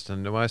gets missed.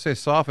 And when I say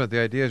soften it, the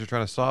idea is you're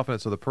trying to soften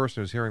it so the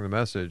person who's hearing the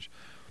message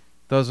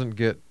doesn't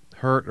get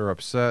hurt or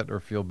upset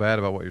or feel bad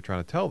about what you're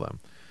trying to tell them.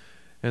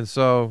 And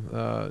so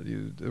a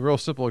real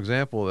simple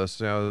example of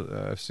this,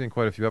 I've seen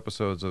quite a few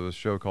episodes of a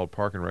show called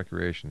Park and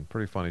Recreation,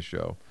 pretty funny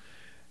show.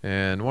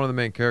 And one of the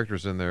main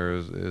characters in there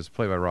is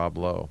played by Rob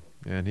Lowe.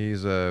 And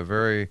he's a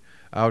very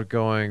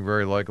outgoing,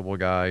 very likable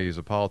guy. He's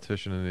a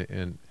politician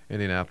in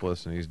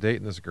Indianapolis, and he's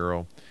dating this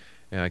girl.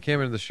 And I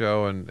came into the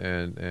show, and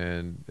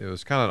it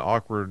was kind of an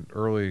awkward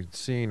early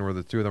scene where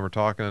the two of them were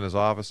talking in his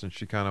office, and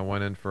she kind of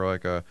went in for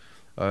like a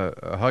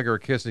hug or a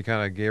kiss, and he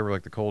kind of gave her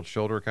like the cold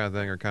shoulder kind of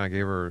thing, or kind of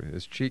gave her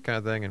his cheek kind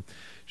of thing. And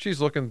she's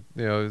looking,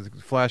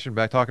 flashing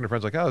back, talking to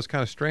friends like, oh, it's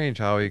kind of strange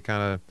how he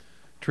kind of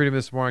treated me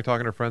this morning,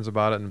 talking to her friends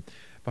about it. And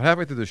about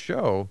halfway through the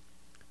show,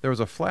 there was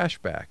a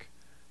flashback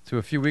to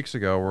a few weeks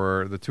ago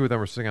where the two of them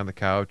were sitting on the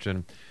couch,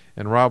 and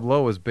Rob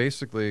Lowe was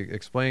basically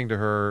explaining to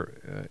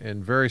her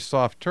in very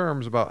soft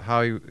terms about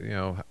how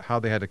how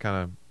they had to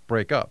kind of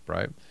break up,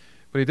 right?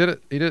 But he did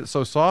it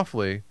so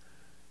softly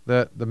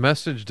that the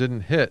message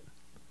didn't hit.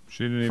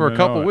 She didn't for even a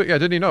couple know it. weeks. Yeah,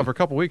 didn't even know for a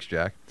couple weeks,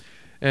 Jack.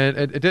 And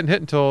it didn't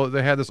hit until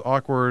they had this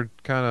awkward,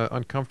 kind of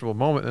uncomfortable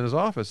moment in his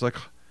office. Like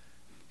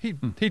he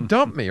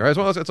dumped me, right?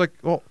 It's like,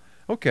 well,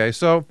 okay,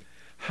 so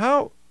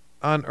how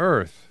on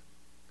earth,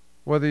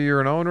 whether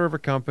you're an owner of a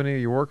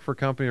company, you work for a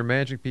company, or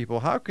managing people,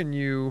 how can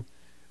you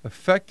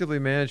effectively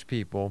manage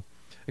people?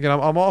 Again,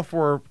 I'm all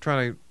for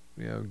trying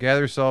to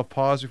gather yourself,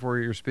 pause before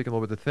you're speaking a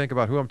little bit to think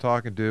about who I'm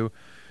talking to.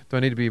 Do I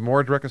need to be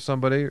more direct with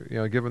somebody,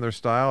 given their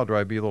style? Do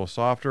I be a little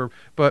softer?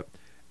 But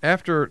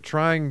after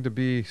trying to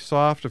be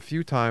soft a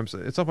few times,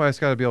 at some point I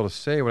just got to be able to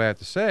say what I have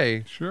to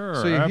say. Sure,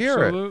 so you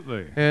hear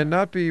absolutely. it, and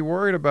not be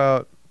worried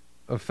about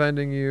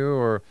offending you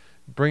or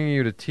bringing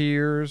you to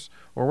tears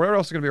or whatever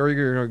else is going to be, or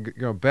you're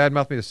going to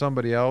badmouth me to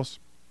somebody else.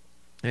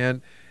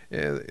 And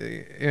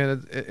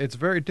it's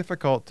very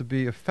difficult to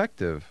be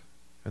effective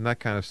in that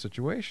kind of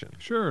situation.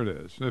 Sure it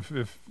is.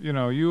 If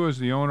you as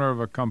the owner of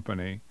a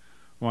company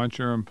want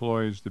your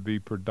employees to be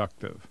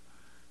productive,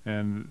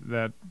 and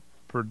that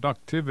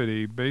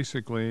productivity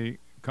basically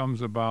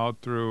comes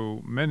about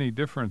through many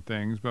different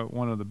things, but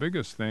one of the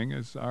biggest thing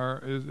is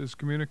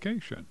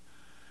communication.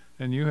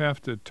 And you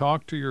have to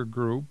talk to your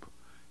group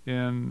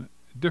in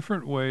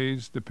different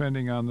ways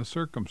depending on the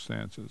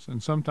circumstances.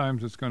 And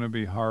sometimes it's going to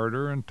be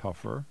harder and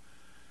tougher.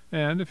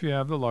 And if you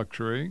have the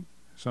luxury,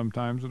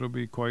 sometimes it'll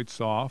be quite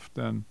soft.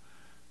 And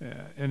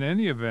in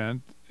any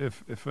event,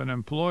 if an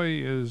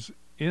employee is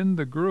in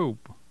the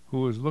group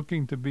who is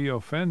looking to be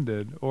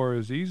offended or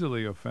is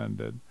easily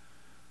offended,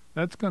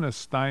 that's going to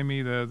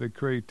stymie the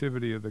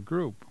creativity of the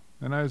group.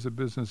 And I, as a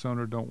business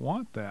owner, don't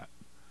want that.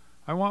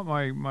 I want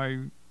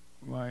my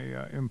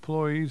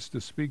employees to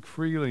speak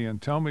freely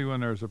and tell me when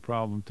there's a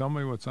problem, tell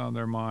me what's on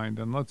their mind,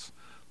 and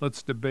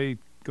let's debate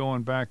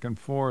going back and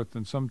forth.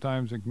 And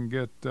sometimes it can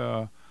get,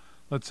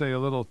 let's say, a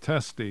little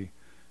testy.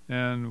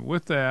 And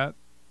with that,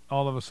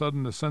 all of a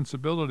sudden the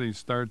sensibilities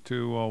start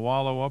to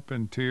wallow up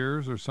in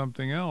tears or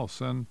something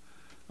else. And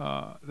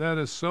that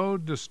is so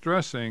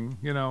distressing.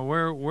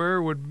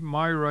 Where would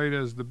my right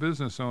as the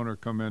business owner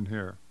come in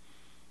here?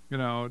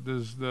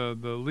 Does the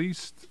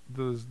least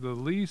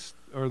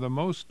or the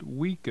most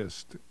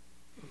weakest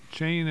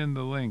chain in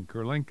the link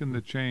or link in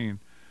the chain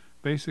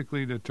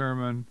basically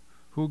determine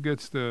who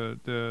gets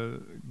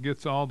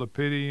gets all the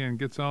pity and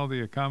gets all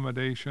the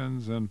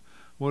accommodations? And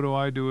what do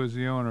I do as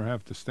the owner?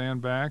 Have to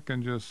stand back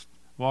and just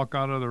walk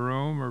out of the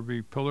room, or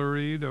be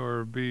pilloried,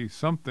 or be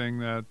something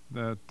that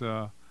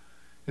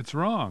it's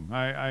wrong.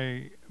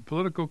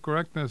 Political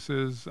correctness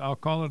is, I'll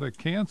call it a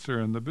cancer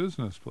in the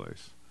business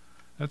place.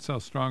 That's how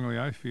strongly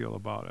I feel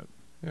about it.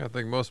 Yeah, I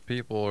think most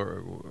people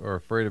are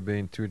afraid of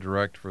being too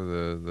direct for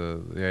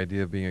the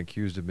idea of being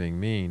accused of being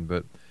mean.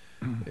 But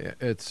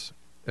it's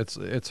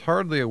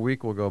hardly a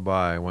week will go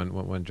by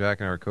when Jack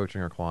and I are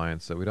coaching our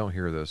clients that we don't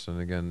hear this. And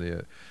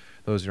again,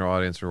 those in your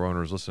audience or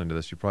owners listening to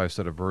this, you probably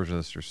said a version of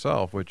this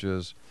yourself, which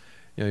is,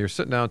 you're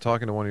sitting down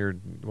talking to one of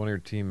your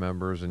team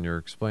members, and you're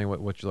explaining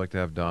what you'd like to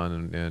have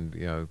done,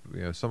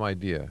 and some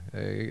idea.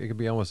 It could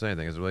be almost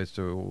anything as it relates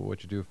to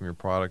what you do from your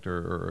product,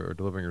 or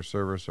delivering your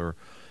service,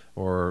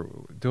 or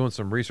doing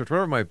some research,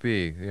 whatever it might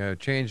be.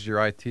 Change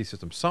your IT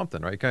system,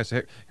 something, right? You kind of say,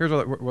 hey, here's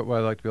what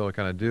I'd like to be able to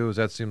kind of do. Is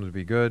that seems to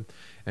be good?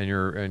 And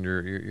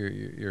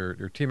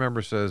your team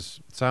member says,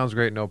 sounds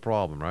great, no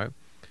problem, right?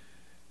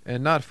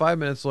 And not 5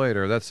 minutes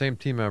later, that same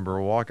team member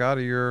will walk out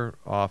of your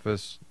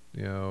office,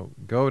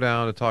 go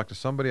down to talk to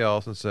somebody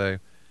else and say,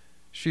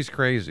 she's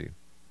crazy.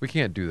 We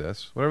can't do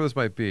this. Whatever this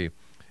might be.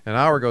 An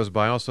hour goes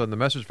by, and all of a sudden the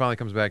message finally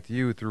comes back to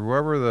you through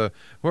whoever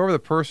the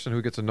person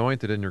who gets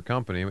anointed in your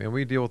company. And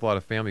we deal with a lot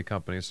of family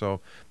companies,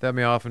 so that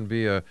may often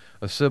be a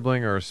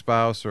sibling or a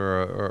spouse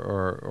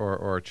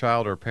or a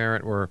child or a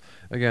parent. Where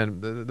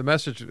again, the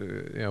message,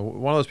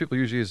 one of those people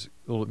usually is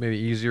a little maybe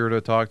easier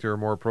to talk to or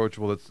more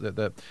approachable.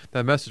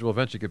 That message will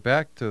eventually get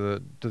back to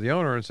the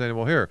owner and saying,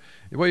 well, here,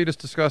 what you just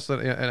discussed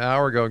an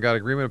hour ago and got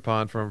agreement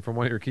upon from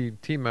one of your key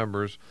team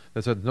members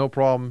that said no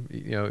problem,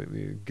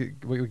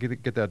 we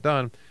get that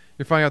done.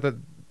 You find out that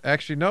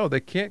actually no,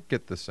 they can't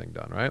get this thing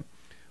done, right?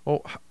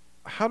 Well,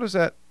 how does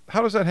that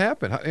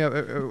happen?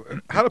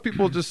 How do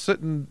people just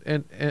sit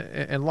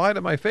and lie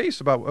to my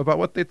face about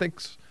what they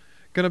think's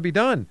going to be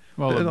done?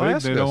 Well,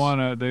 they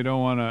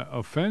don't want to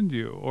offend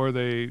you, or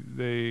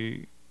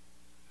they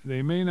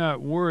may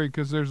not worry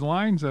because there's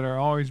lines that are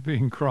always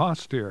being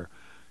crossed here.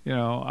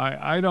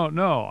 I don't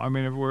know. I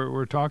mean, if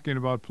we're talking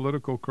about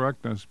political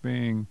correctness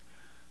being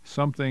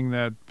something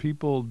that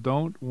people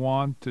don't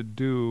want to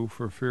do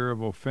for fear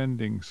of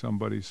offending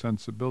somebody's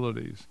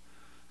sensibilities.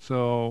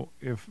 So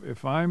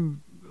if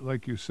I'm,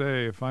 like you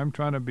say, if I'm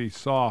trying to be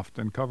soft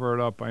and cover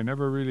it up, I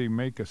never really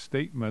make a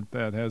statement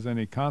that has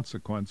any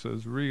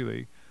consequences,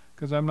 really,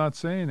 because I'm not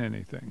saying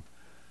anything.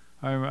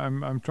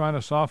 I'm trying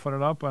to soften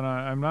it up, and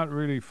I'm not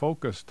really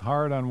focused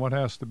hard on what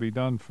has to be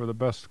done for the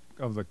best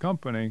of the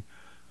company.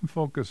 I'm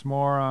focused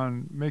more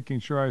on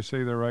making sure I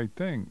say the right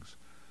things.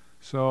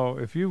 So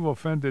if you've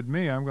offended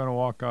me, I'm going to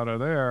walk out of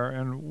there.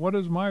 And what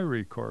is my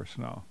recourse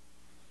now?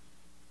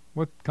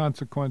 What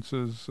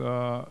consequences?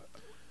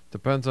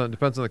 Depends on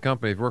the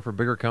company. If you work for a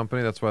bigger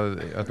company, that's why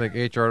I think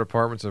HR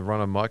departments have run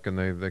amok, and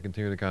they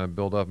continue to kind of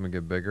build up and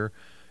get bigger.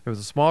 If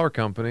it's a smaller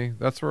company,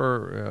 that's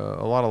where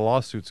a lot of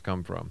lawsuits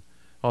come from.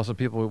 Also,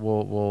 people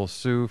will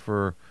sue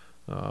for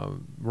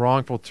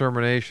wrongful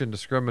termination,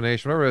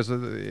 discrimination, whatever it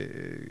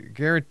is.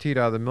 Guaranteed,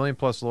 out of the 1 million+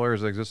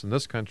 lawyers that exist in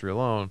this country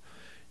alone,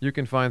 you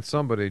can find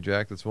somebody,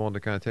 Jack, that's willing to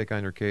kind of take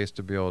on your case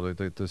to be able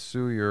to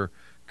sue your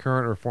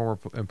current or former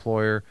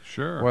employer.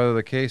 Sure. Whether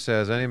the case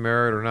has any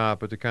merit or not,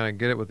 but to kind of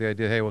get it with the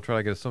idea, hey, we'll try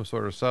to get some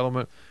sort of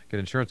settlement, get an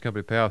insurance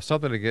company to pay off,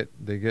 something to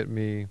get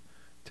me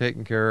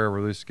taken care of, or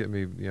at least get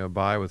me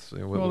by with.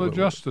 The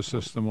justice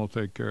system will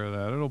take care of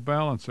that. It'll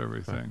balance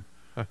everything,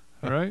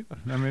 right?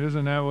 I mean,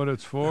 isn't that what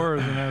it's for?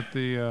 Isn't that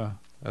the?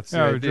 That's the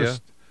idea.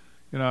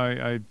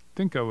 I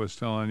think I was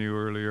telling you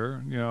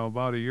earlier,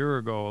 about a year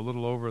ago, a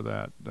little over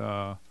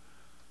that,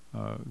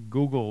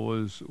 Google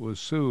was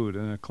sued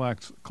in a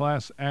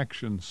class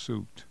action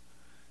suit.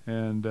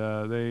 and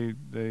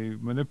they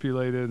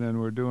manipulated and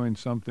were doing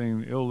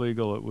something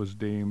illegal, it was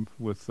deemed,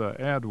 with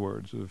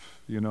AdWords,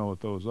 if you know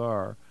what those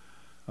are.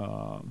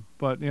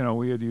 But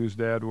we had used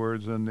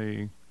AdWords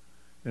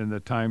in the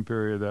time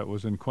period that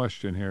was in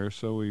question here,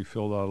 so we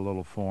filled out a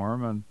little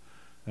form,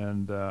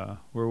 and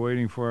we're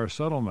waiting for our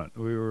settlement.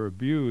 We were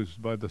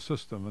abused by the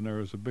system, and there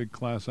was a big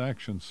class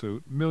action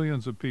suit,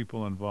 millions of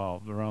people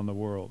involved around the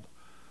world,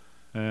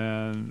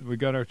 and we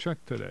got our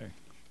check today.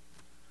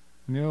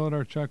 And you know what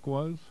our check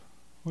was?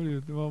 What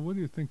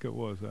do you think it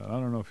was? I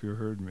don't know if you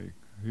heard me.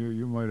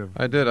 You might have.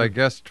 I did. I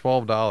guessed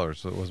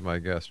 $12. That was my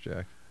guess,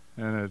 Jack.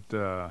 And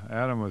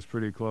Adam was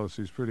pretty close.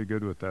 He's pretty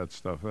good with that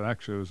stuff. It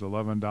actually was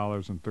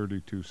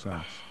 $11.32. If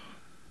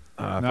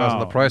I was on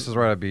the Price is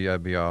Right, I'd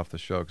be off the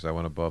show because I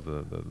went above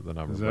the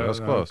number. But I was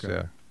close, okay.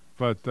 Yeah.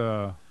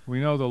 But we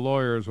know the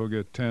lawyers will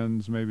get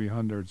tens, maybe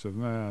hundreds of,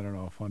 I don't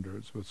know if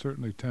hundreds, but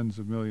certainly tens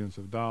of millions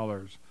of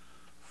dollars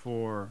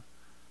for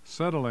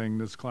settling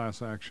this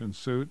class action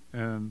suit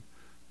and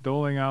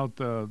doling out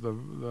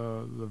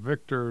the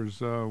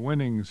victors'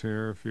 winnings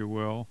here, if you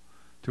will,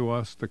 to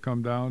us to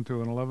come down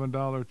to an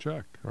 $11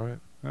 check. Right.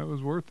 That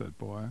was worth it,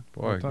 boy.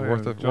 Boy,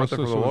 worth it for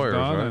the lawyers,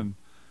 right? And,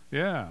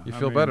 yeah. You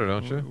feel better,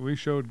 don't you? We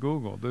showed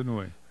Google, didn't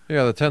we?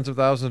 Yeah, the tens of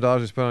thousands of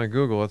dollars you spent on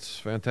Google, it's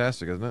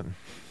fantastic, isn't it?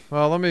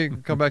 Well, let me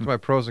come back to my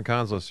pros and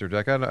cons list here,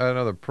 Jack. I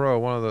know the pro.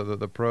 One of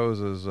the pros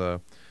is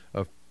of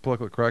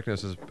political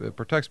correctness is it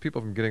protects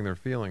people from getting their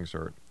feelings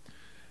hurt.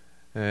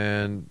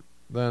 And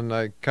then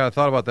I kind of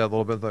thought about that a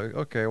little bit. Like,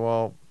 okay,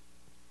 well,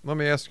 let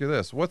me ask you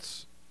this: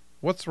 what's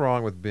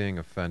wrong with being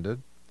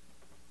offended,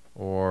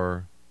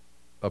 or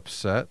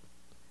upset,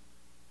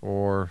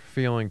 or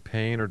feeling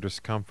pain or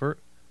discomfort?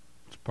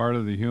 It's part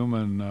of the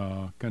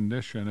human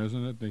condition,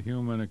 isn't it? The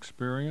human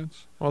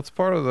experience. Well, it's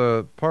part of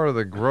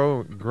the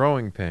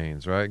growing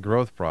pains, right?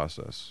 Growth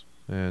process.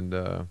 And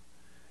one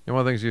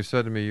of the things you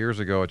said to me years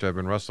ago, which I've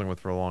been wrestling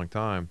with for a long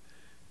time,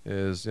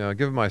 is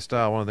given my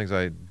style, one of the things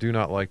I do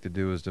not like to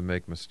do is to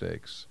make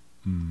mistakes.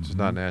 Mm-hmm. It's just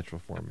not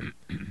natural for me.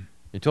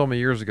 You told me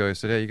years ago, you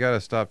said, hey, you got to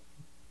stop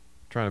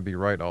trying to be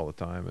right all the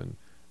time and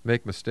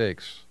make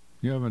mistakes.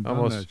 You haven't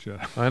done that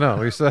yet. I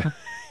know.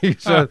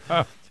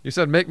 You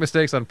said make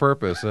mistakes on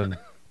purpose. And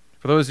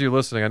for those of you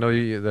listening, I know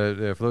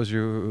that for those of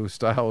you whose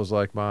style is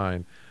like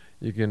mine,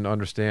 you can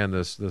understand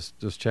this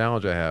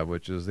challenge I have,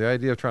 which is the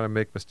idea of trying to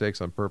make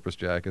mistakes on purpose,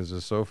 Jack, is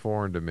just so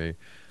foreign to me.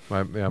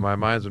 My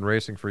mind's been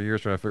racing for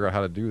years trying to figure out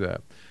how to do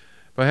that.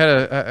 But I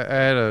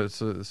had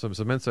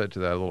some insight to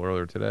that a little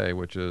earlier today,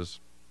 which is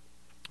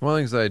one of the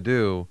things that I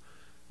do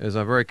is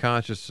I'm very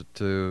conscious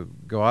to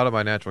go out of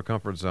my natural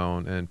comfort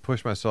zone and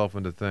push myself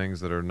into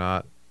things that are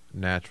not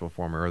natural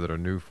for me or that are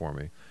new for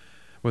me,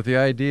 with the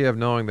idea of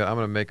knowing that I'm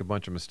going to make a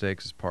bunch of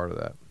mistakes as part of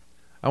that.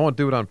 I won't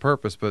do it on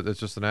purpose, but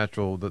it's just the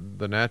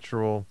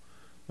natural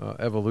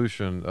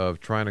evolution of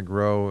trying to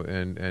grow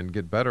and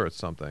get better at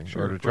something,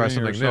 sure, or to try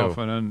something yourself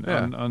new.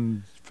 In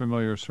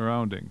unfamiliar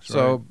surroundings.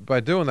 So right? by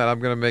doing that, I'm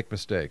going to make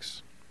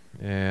mistakes,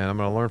 and I'm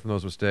going to learn from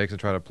those mistakes and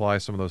try to apply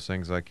some of those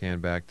things I can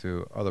back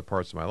to other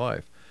parts of my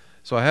life.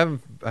 So I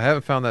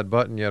haven't found that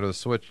button yet, or the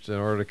switch, in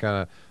order to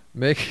kind of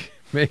make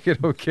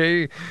it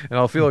okay, and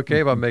I'll feel okay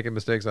about making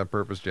mistakes on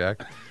purpose,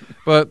 Jack.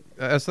 But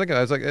I was like,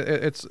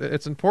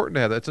 it's important to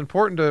have that. It's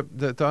important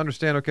to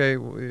understand. Okay,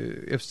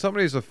 if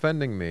somebody's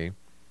offending me,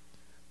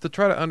 to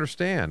try to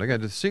understand again,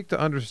 to seek to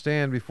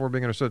understand before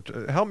being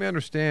understood. Help me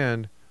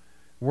understand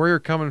where you're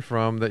coming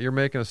from, that you're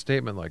making a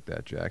statement like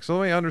that, Jack. So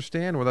let me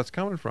understand where that's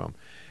coming from,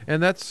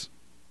 and that's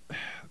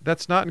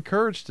not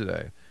encouraged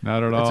today.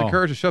 Not at all. It's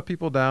encouraged to shut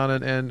people down,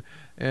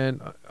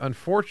 and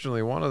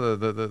unfortunately, one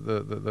of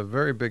the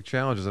very big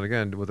challenges, and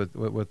again,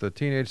 with the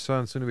teenage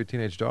son, soon to be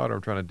teenage daughter,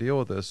 I'm trying to deal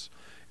with this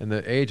in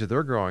the age that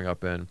they're growing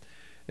up in,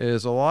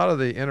 is a lot of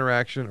the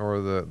interaction or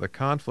the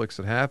conflicts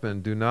that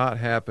happen do not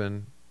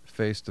happen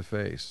face to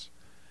face.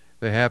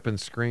 They happen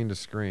screen to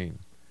screen.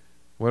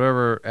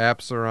 Whatever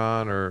apps they're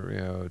on,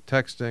 or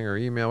texting or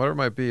email, whatever it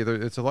might be,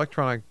 it's an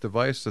electronic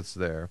device that's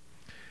there.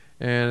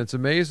 And it's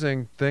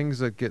amazing things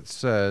that get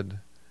said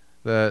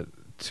that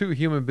two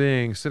human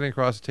beings sitting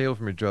across the table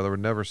from each other would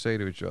never say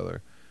to each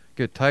other,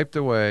 get typed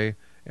away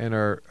and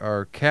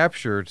are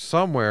captured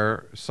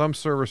somewhere, some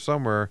server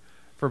somewhere,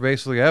 for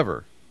basically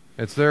ever.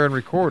 It's there and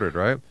recorded,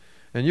 right?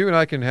 And you and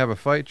I can have a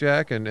fight,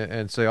 Jack,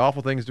 and say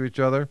awful things to each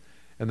other,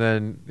 and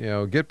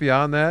then get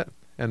beyond that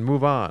and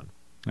move on.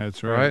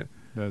 That's right.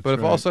 But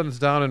if all of a sudden it's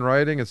down in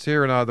writing, it's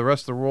here, and the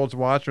rest of the world's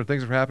watching, or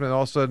things are happening,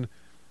 all of a sudden,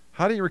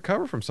 how do you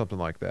recover from something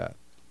like that?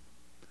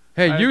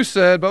 Hey, you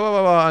said blah blah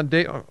blah, blah on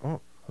date. Oh,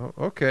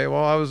 okay.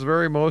 Well, I was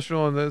very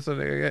emotional in this, and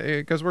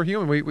because we're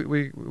human, we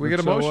get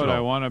emotional. So what?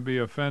 I want to be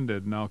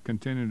offended, and I'll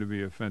continue to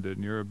be offended.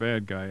 And you're a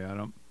bad guy,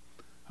 Adam.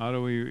 How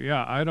do we?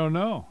 Yeah, I don't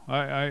know.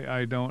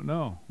 I don't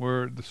know.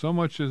 So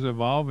much is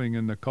evolving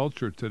in the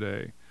culture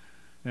today,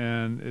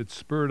 and it's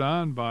spurred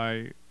on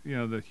by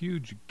the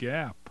huge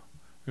gap.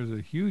 There's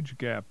a huge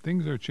gap.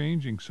 Things are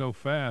changing so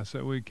fast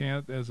that we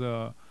can't, as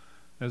a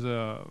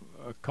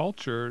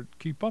culture,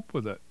 keep up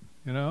with it.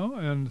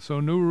 And so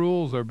new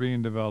rules are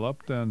being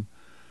developed, and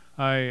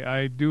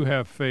I do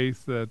have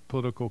faith that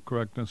political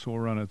correctness will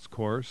run its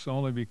course,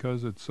 only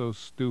because it's so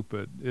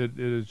stupid. It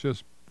is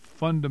just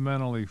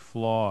fundamentally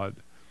flawed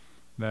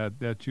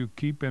that you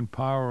keep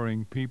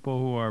empowering people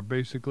who are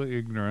basically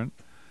ignorant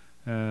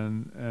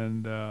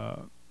and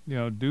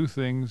do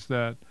things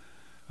that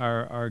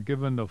are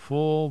given the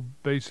full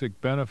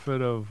basic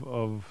benefit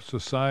of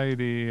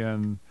society,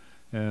 and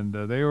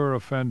they were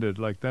offended.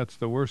 Like, that's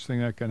the worst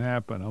thing that can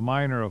happen, a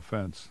minor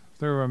offense. If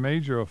there were a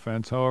major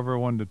offense, however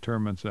one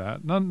determines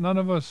that, none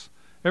of us,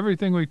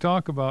 everything we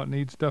talk about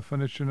needs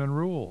definition and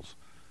rules.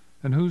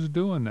 And who's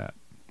doing that?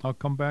 I'll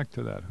come back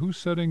to that. Who's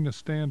setting the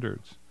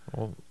standards?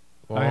 Well,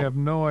 I have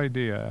no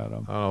idea,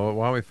 Adam.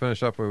 Why don't we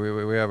finish up?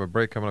 We have a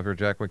break coming up here,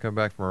 Jack. When we come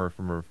back from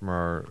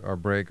our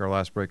break, our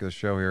last break of the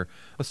show here,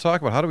 let's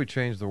talk about how do we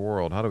change the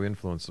world? How do we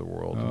influence the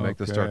world to make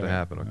this start to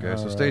happen? Okay,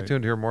 so stay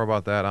tuned to hear more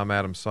about that. I'm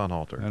Adam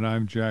Sunhalter. And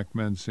I'm Jack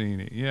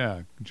Mancini.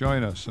 Yeah,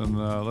 join us, and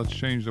let's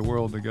change the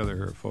world together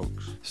here,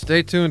 folks.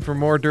 Stay tuned for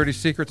more Dirty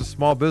Secrets of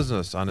Small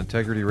Business on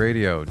Integrity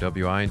Radio,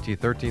 WINT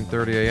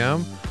 1330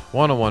 AM,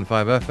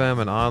 101.5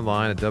 FM, and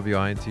online at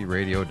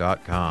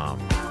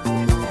WINTradio.com.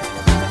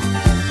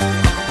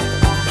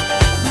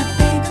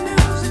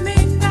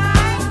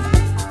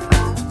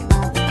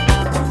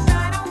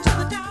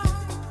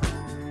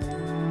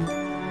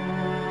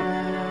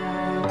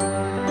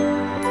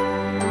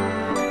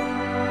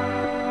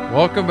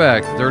 Welcome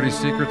back to Dirty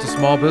Secrets of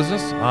Small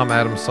Business. I'm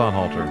Adam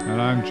Sunhalter.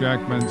 And I'm Jack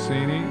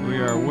Mancini. We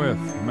are with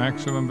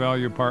Maximum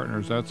Value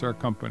Partners. That's our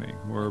company.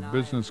 We're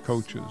business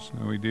coaches,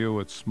 and we deal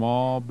with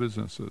small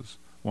businesses,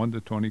 1 to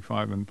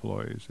 25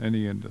 employees,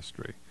 any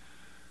industry.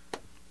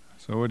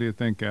 So what do you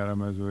think,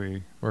 Adam, as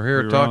we're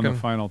talking on the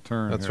final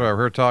turn? That's here? right.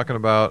 We're here talking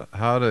about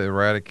how to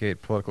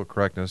eradicate political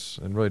correctness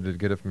and really to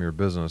get it from your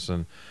business.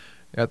 And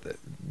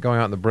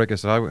going out in the break, I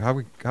said,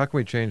 how can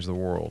we change the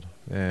world?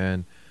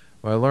 And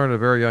what I learned at a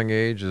very young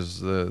age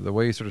is the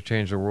way you sort of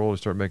change the world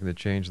is start making the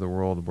change in the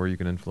world where you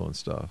can influence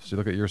stuff. So you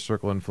look at your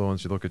circle of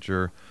influence, you look at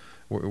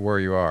where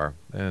you are.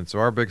 And so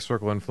our big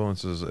circle of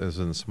influence is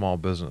in small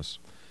business.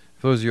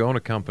 For those of you who own a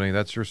company,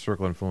 that's your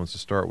circle of influence to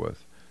start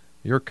with.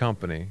 Your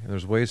company, and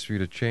there's ways for you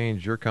to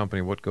change your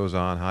company, what goes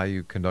on, how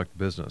you conduct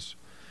business,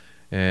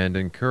 and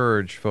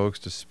encourage folks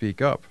to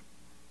speak up,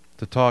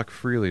 to talk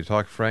freely, to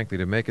talk frankly,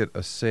 to make it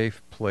a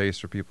safe place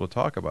for people to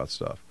talk about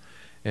stuff.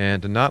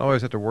 And to not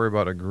always have to worry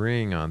about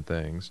agreeing on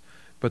things,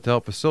 but to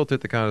help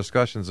facilitate the kind of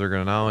discussions that are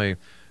going to not only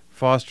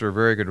foster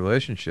very good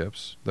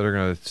relationships that are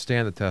going to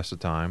stand the test of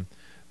time,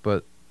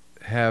 but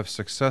have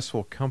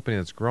successful company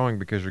that's growing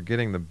because you're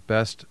getting the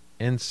best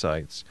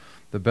insights,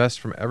 the best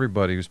from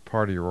everybody who's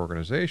part of your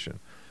organization.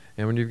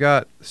 And when you've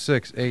got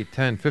 6, 8,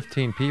 10,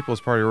 15 people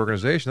as part of your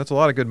organization, that's a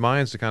lot of good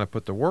minds to kind of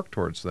put to work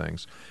towards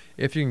things.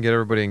 If you can get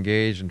everybody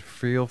engaged and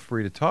feel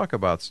free to talk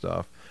about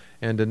stuff,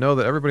 and to know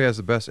that everybody has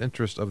the best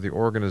interest of the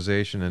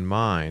organization in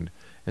mind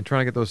and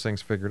trying to get those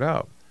things figured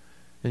out.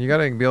 And you got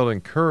to be able to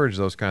encourage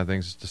those kind of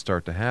things to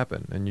start to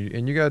happen. And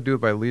you got to do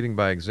it by leading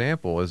by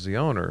example as the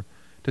owner,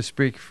 to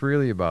speak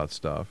freely about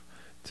stuff,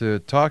 to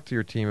talk to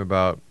your team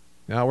about,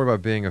 not worry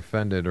about being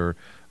offended or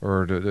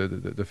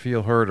to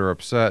feel hurt or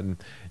upset.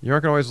 And you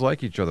aren't going to always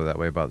like each other that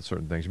way about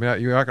certain things. You're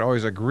not going to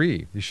always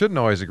agree. You shouldn't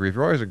always agree. If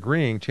you're always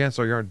agreeing, chances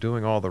are you aren't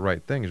doing all the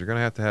right things. You're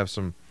going to have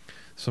some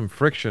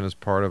friction as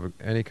part of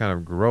any kind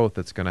of growth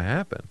that's going to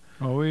happen.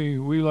 Well, we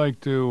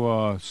like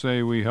to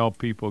say we help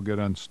people get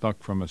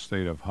unstuck from a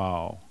state of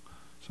how.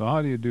 So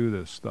how do you do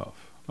this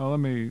stuff? Well, let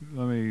me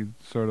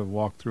sort of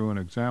walk through an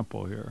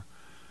example here.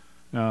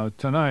 Now,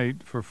 tonight,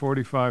 for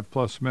 45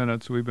 plus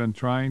minutes, we've been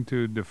trying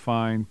to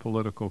define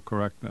political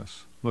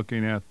correctness,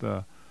 looking at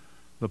the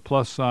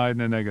plus side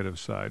and the negative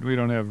side. We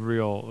don't have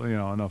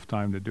enough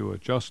time to do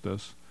it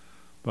justice.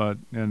 But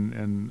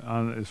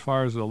as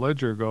far as the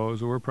ledger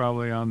goes, we're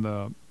probably on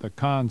the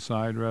con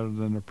side rather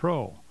than the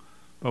pro.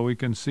 But we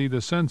can see the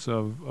sense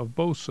of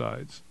both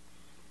sides.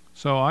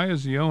 So I,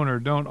 as the owner,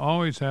 don't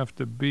always have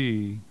to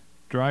be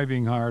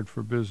driving hard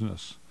for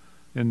business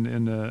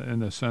in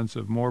the sense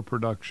of more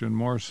production,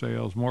 more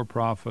sales, more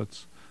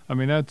profits. I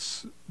mean,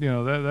 that's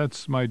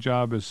my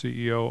job as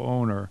CEO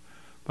owner.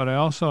 But I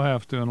also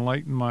have to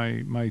enlighten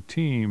my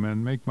team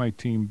and make my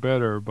team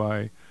better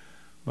by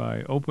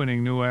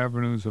opening new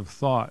avenues of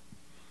thought.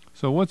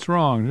 So what's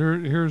wrong?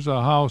 Here's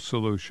a how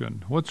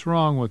solution. What's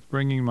wrong with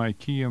bringing my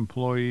key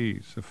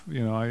employees? If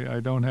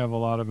I don't have a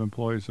lot of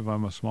employees if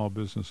I'm a small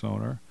business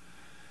owner,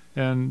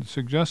 and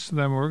suggest to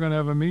them we're going to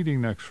have a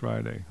meeting next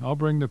Friday. I'll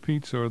bring the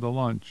pizza or the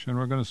lunch, and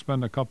we're going to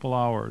spend a couple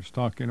hours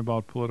talking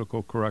about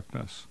political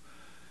correctness.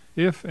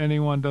 If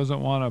anyone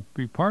doesn't want to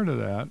be part of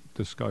that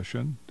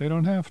discussion, they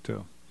don't have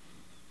to.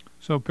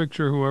 So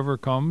picture whoever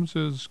comes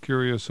is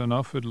curious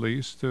enough at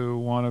least to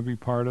want to be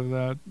part of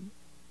that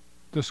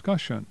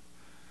discussion.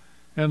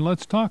 And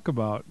let's talk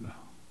about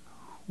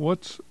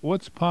what's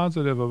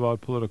positive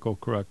about political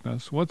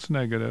correctness, what's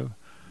negative.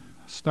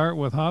 Start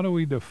with how do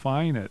we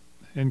define it,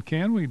 and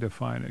can we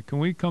define it? Can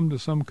we come to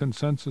some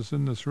consensus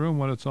in this room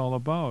what it's all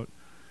about?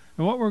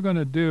 And what we're going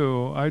to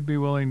do, I'd be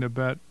willing to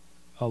bet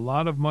a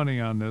lot of money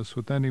on this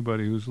with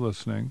anybody who's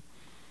listening,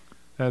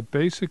 that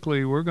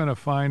basically we're going to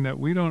find that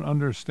we don't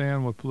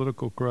understand what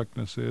political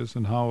correctness is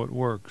and how it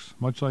works,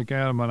 much like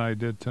Adam and I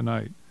did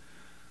tonight.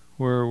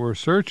 We're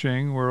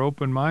searching, we're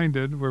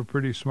open-minded, we're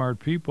pretty smart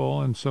people,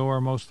 and so are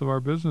most of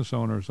our business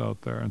owners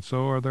out there, and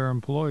so are their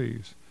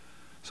employees.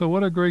 So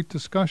what a great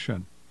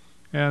discussion.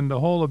 And the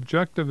whole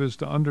objective is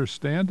to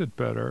understand it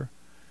better,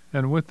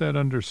 and with that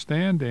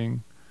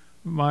understanding,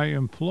 my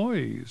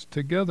employees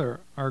together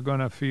are going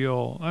to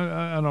feel,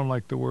 I don't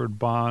like the word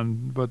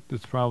bond, but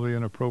it's probably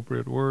an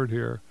appropriate word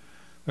here.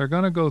 They're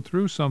going to go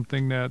through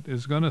something that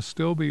is going to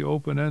still be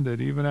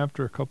open-ended even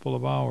after a couple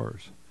of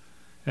hours.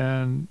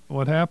 And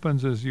what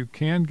happens is you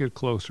can get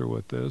closer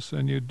with this,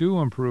 and you do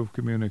improve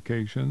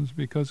communications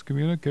because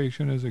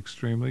communication is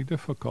extremely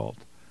difficult.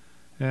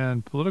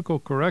 And political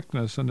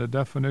correctness and the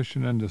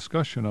definition and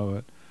discussion of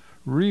it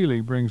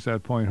really brings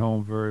that point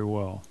home very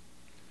well.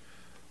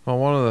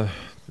 Well,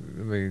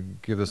 let me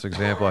give this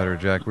example out here,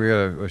 Jack. We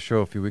had a show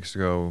a few weeks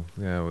ago,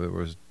 that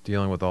was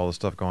dealing with all the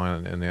stuff going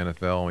on in the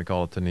NFL, and we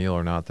call it to kneel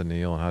or not to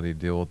kneel, and how do you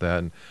deal with that.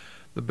 And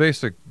the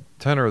basic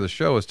tenor of the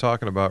show is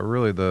talking about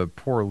really the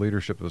poor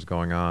leadership that was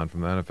going on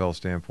from the NFL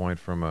standpoint,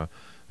 from a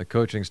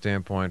coaching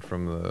standpoint,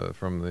 from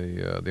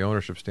the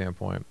ownership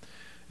standpoint.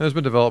 And there's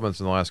been developments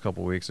in the last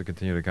couple of weeks that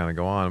continue to kind of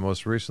go on. And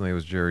most recently it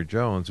was Jerry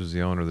Jones, who's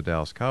the owner of the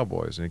Dallas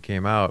Cowboys, and he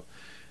came out,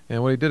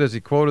 and what he did is he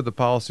quoted the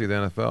policy of the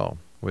NFL,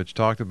 which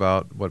talked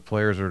about what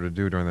players are to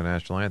do during the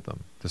national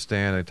anthem, to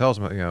stand. And it tells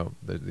them,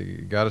 that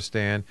you got to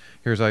stand.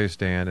 Here's how you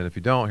stand, and if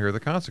you don't, here are the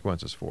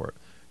consequences for it.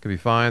 It could be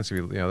fines,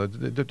 could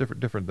be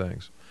different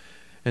things.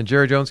 And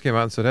Jerry Jones came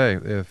out and said, "Hey,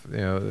 if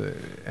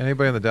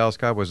anybody in the Dallas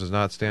Cowboys does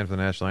not stand for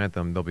the national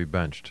anthem, they'll be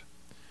benched."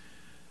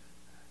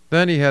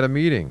 Then he had a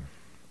meeting,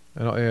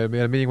 he had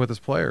a meeting with his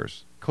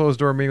players, closed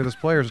door meeting with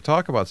his players to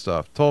talk about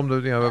stuff. Told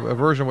them to, a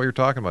version of what you're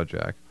talking about,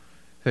 Jack.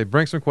 Hey,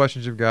 bring some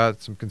questions you've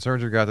got, some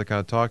concerns you've got, to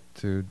kind of talk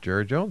to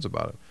Jerry Jones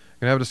about it,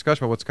 and have a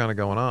discussion about what's kind of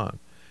going on.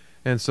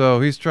 And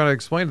so he's trying to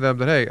explain to them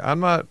that, hey,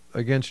 I'm not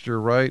against your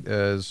right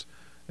as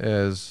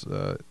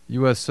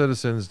U.S.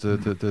 citizens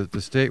to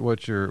state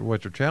what your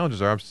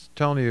challenges are. I'm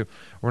telling you,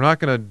 we're not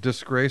going to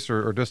disgrace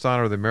or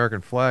dishonor the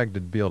American flag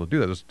to be able to do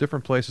that. There's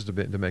different places to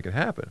make it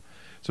happen.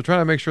 So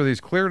trying to make sure that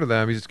he's clear to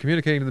them. He's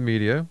communicating to the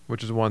media,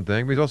 which is one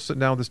thing, but he's also sitting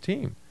down with his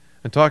team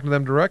and talking to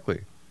them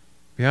directly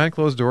behind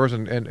closed doors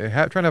and trying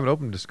to have an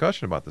open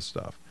discussion about this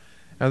stuff.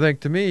 And I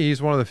think, to me,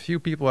 he's one of the few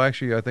people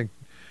actually, I think,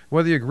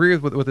 whether you agree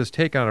with his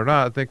take on it or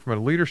not, I think from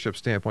a leadership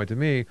standpoint, to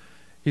me,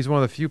 he's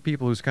one of the few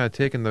people who's kind of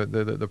taken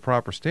the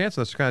proper stance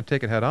and that's kind of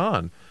take it head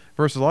on,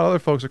 versus a lot of other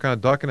folks are kind of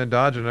ducking and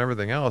dodging and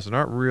everything else, and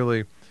aren't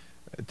really,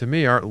 to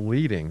me, aren't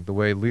leading the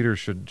way leaders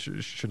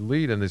should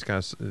lead in these kind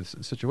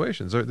of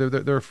situations.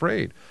 They're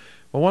afraid.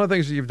 Well, one of the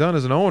things that you've done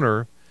as an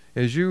owner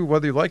is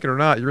whether you like it or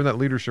not, you're in that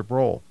leadership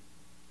role.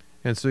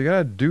 And so you got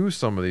to do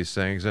some of these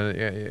things,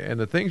 and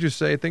the things you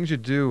say, things you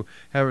do,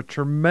 have a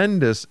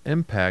tremendous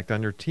impact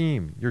on your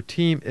team. Your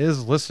team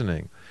is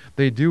listening.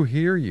 They do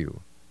hear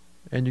you.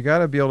 And you got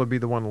to be able to be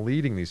the one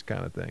leading these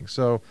kind of things.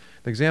 So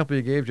the example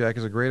you gave, Jack,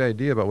 is a great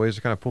idea about ways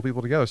to kind of pull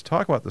people together. Let's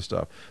talk about this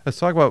stuff. Let's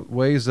talk about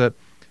ways that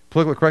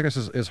political correctness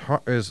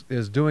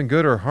is doing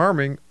good or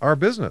harming our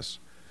business,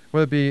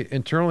 whether it be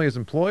internally as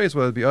employees,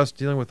 whether it be us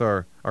dealing with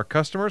our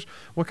customers.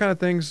 What kind of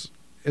things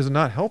is it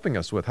not helping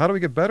us with? How do we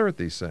get better at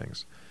these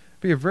things?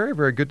 It'd be a very,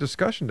 very good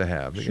discussion to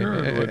have. Sure,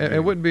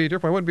 it wouldn't be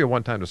different. It wouldn't be a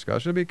one-time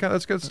discussion. It'd be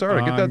let's get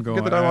started.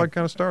 Get the dialogue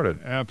kind of started.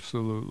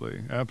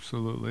 Absolutely.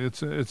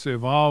 It's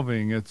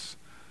evolving.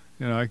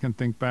 I can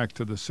think back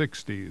to the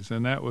 60s,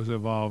 and that was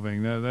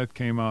evolving. That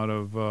came out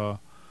of, a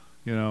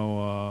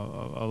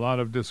lot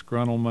of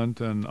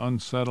disgruntlement and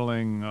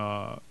unsettling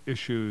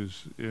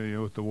issues,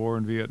 with the war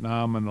in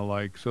Vietnam and the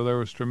like. So there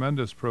was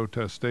tremendous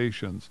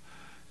protestations.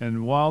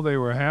 And while they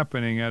were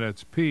happening at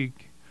its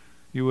peak,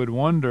 you would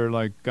wonder,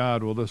 like,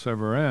 God, will this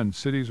ever end?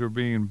 Cities were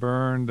being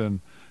burned,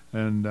 and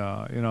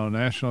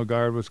National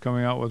Guard was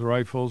coming out with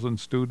rifles and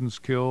students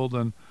killed,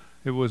 and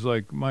it was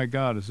like, my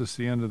God, is this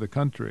the end of the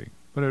country?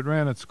 But it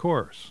ran its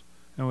course,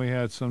 and we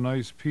had some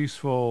nice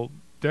peaceful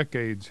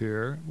decades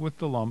here with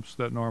the lumps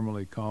that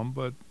normally come,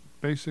 but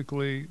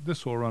basically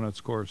this will run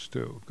its course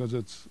too, because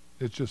it's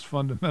just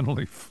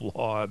fundamentally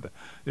flawed.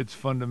 It's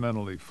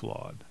fundamentally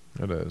flawed.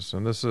 It is.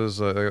 And this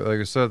is, like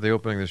I said at the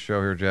opening of the show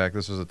here, Jack,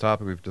 this is a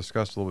topic we've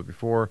discussed a little bit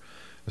before,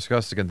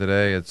 discussed again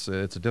today. It's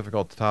a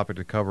difficult topic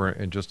to cover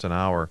in just an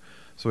hour.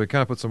 So we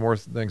kind of put some more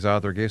things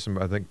out there, gave some,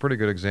 I think, pretty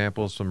good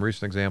examples, some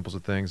recent examples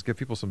of things, give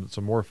people some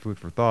more food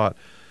for thought.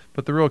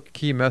 But the real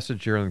key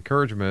message here and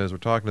encouragement as we're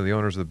talking to the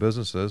owners of the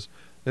businesses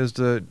is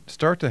to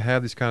start to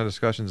have these kind of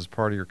discussions as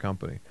part of your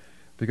company.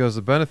 Because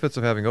the benefits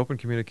of having open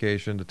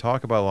communication, to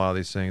talk about a lot of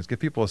these things, give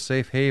people a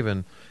safe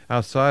haven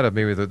outside of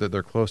maybe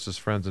their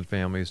closest friends and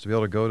families, to be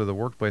able to go to the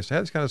workplace to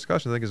have this kind of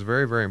discussion, I think is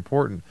very, very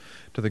important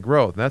to the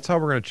growth. And that's how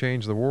we're going to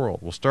change the world.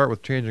 We'll start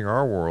with changing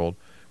our world,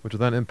 which will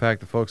then impact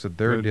the folks that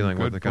they're dealing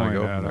with. That kind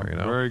of go from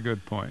there, Very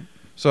good point.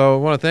 So I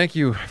want to thank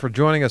you for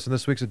joining us in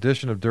this week's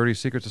edition of Dirty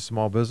Secrets of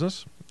Small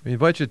Business. We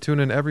invite you to tune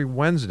in every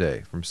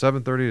Wednesday from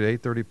 7:30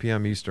 to 8:30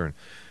 p.m. Eastern.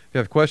 If you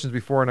have questions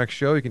before our next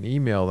show, you can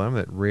email them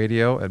at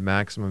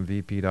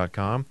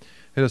radio@maximumvp.com.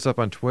 Hit us up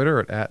on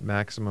Twitter at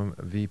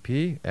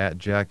MaximumVP, at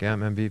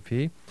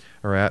JackMMVP,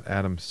 or at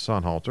Adam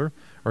Sonhalter.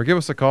 Or give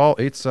us a call,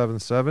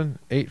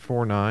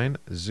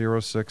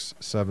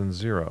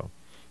 877-849-0670.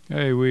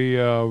 Hey, we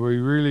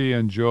really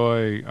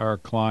enjoy our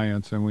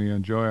clients and we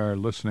enjoy our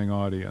listening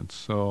audience.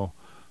 So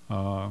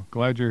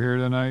glad you're here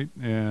tonight,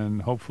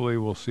 and hopefully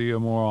we'll see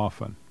you more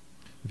often.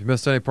 If you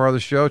missed any part of the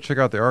show, check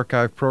out the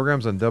archive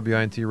programs on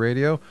WINT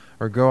Radio,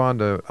 or go on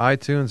to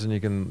iTunes and you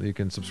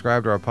can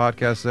subscribe to our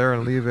podcast there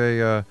and leave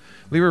a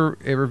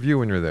review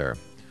when you're there.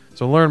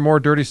 So learn more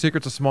Dirty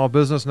Secrets of Small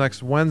Business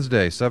next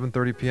Wednesday,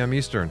 7:30 p.m.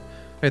 Eastern.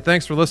 Hey,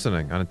 thanks for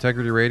listening on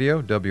Integrity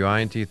Radio,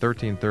 WINT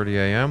 1330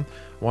 AM,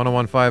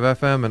 101.5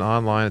 FM, and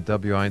online at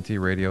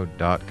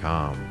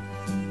WINTradio.com.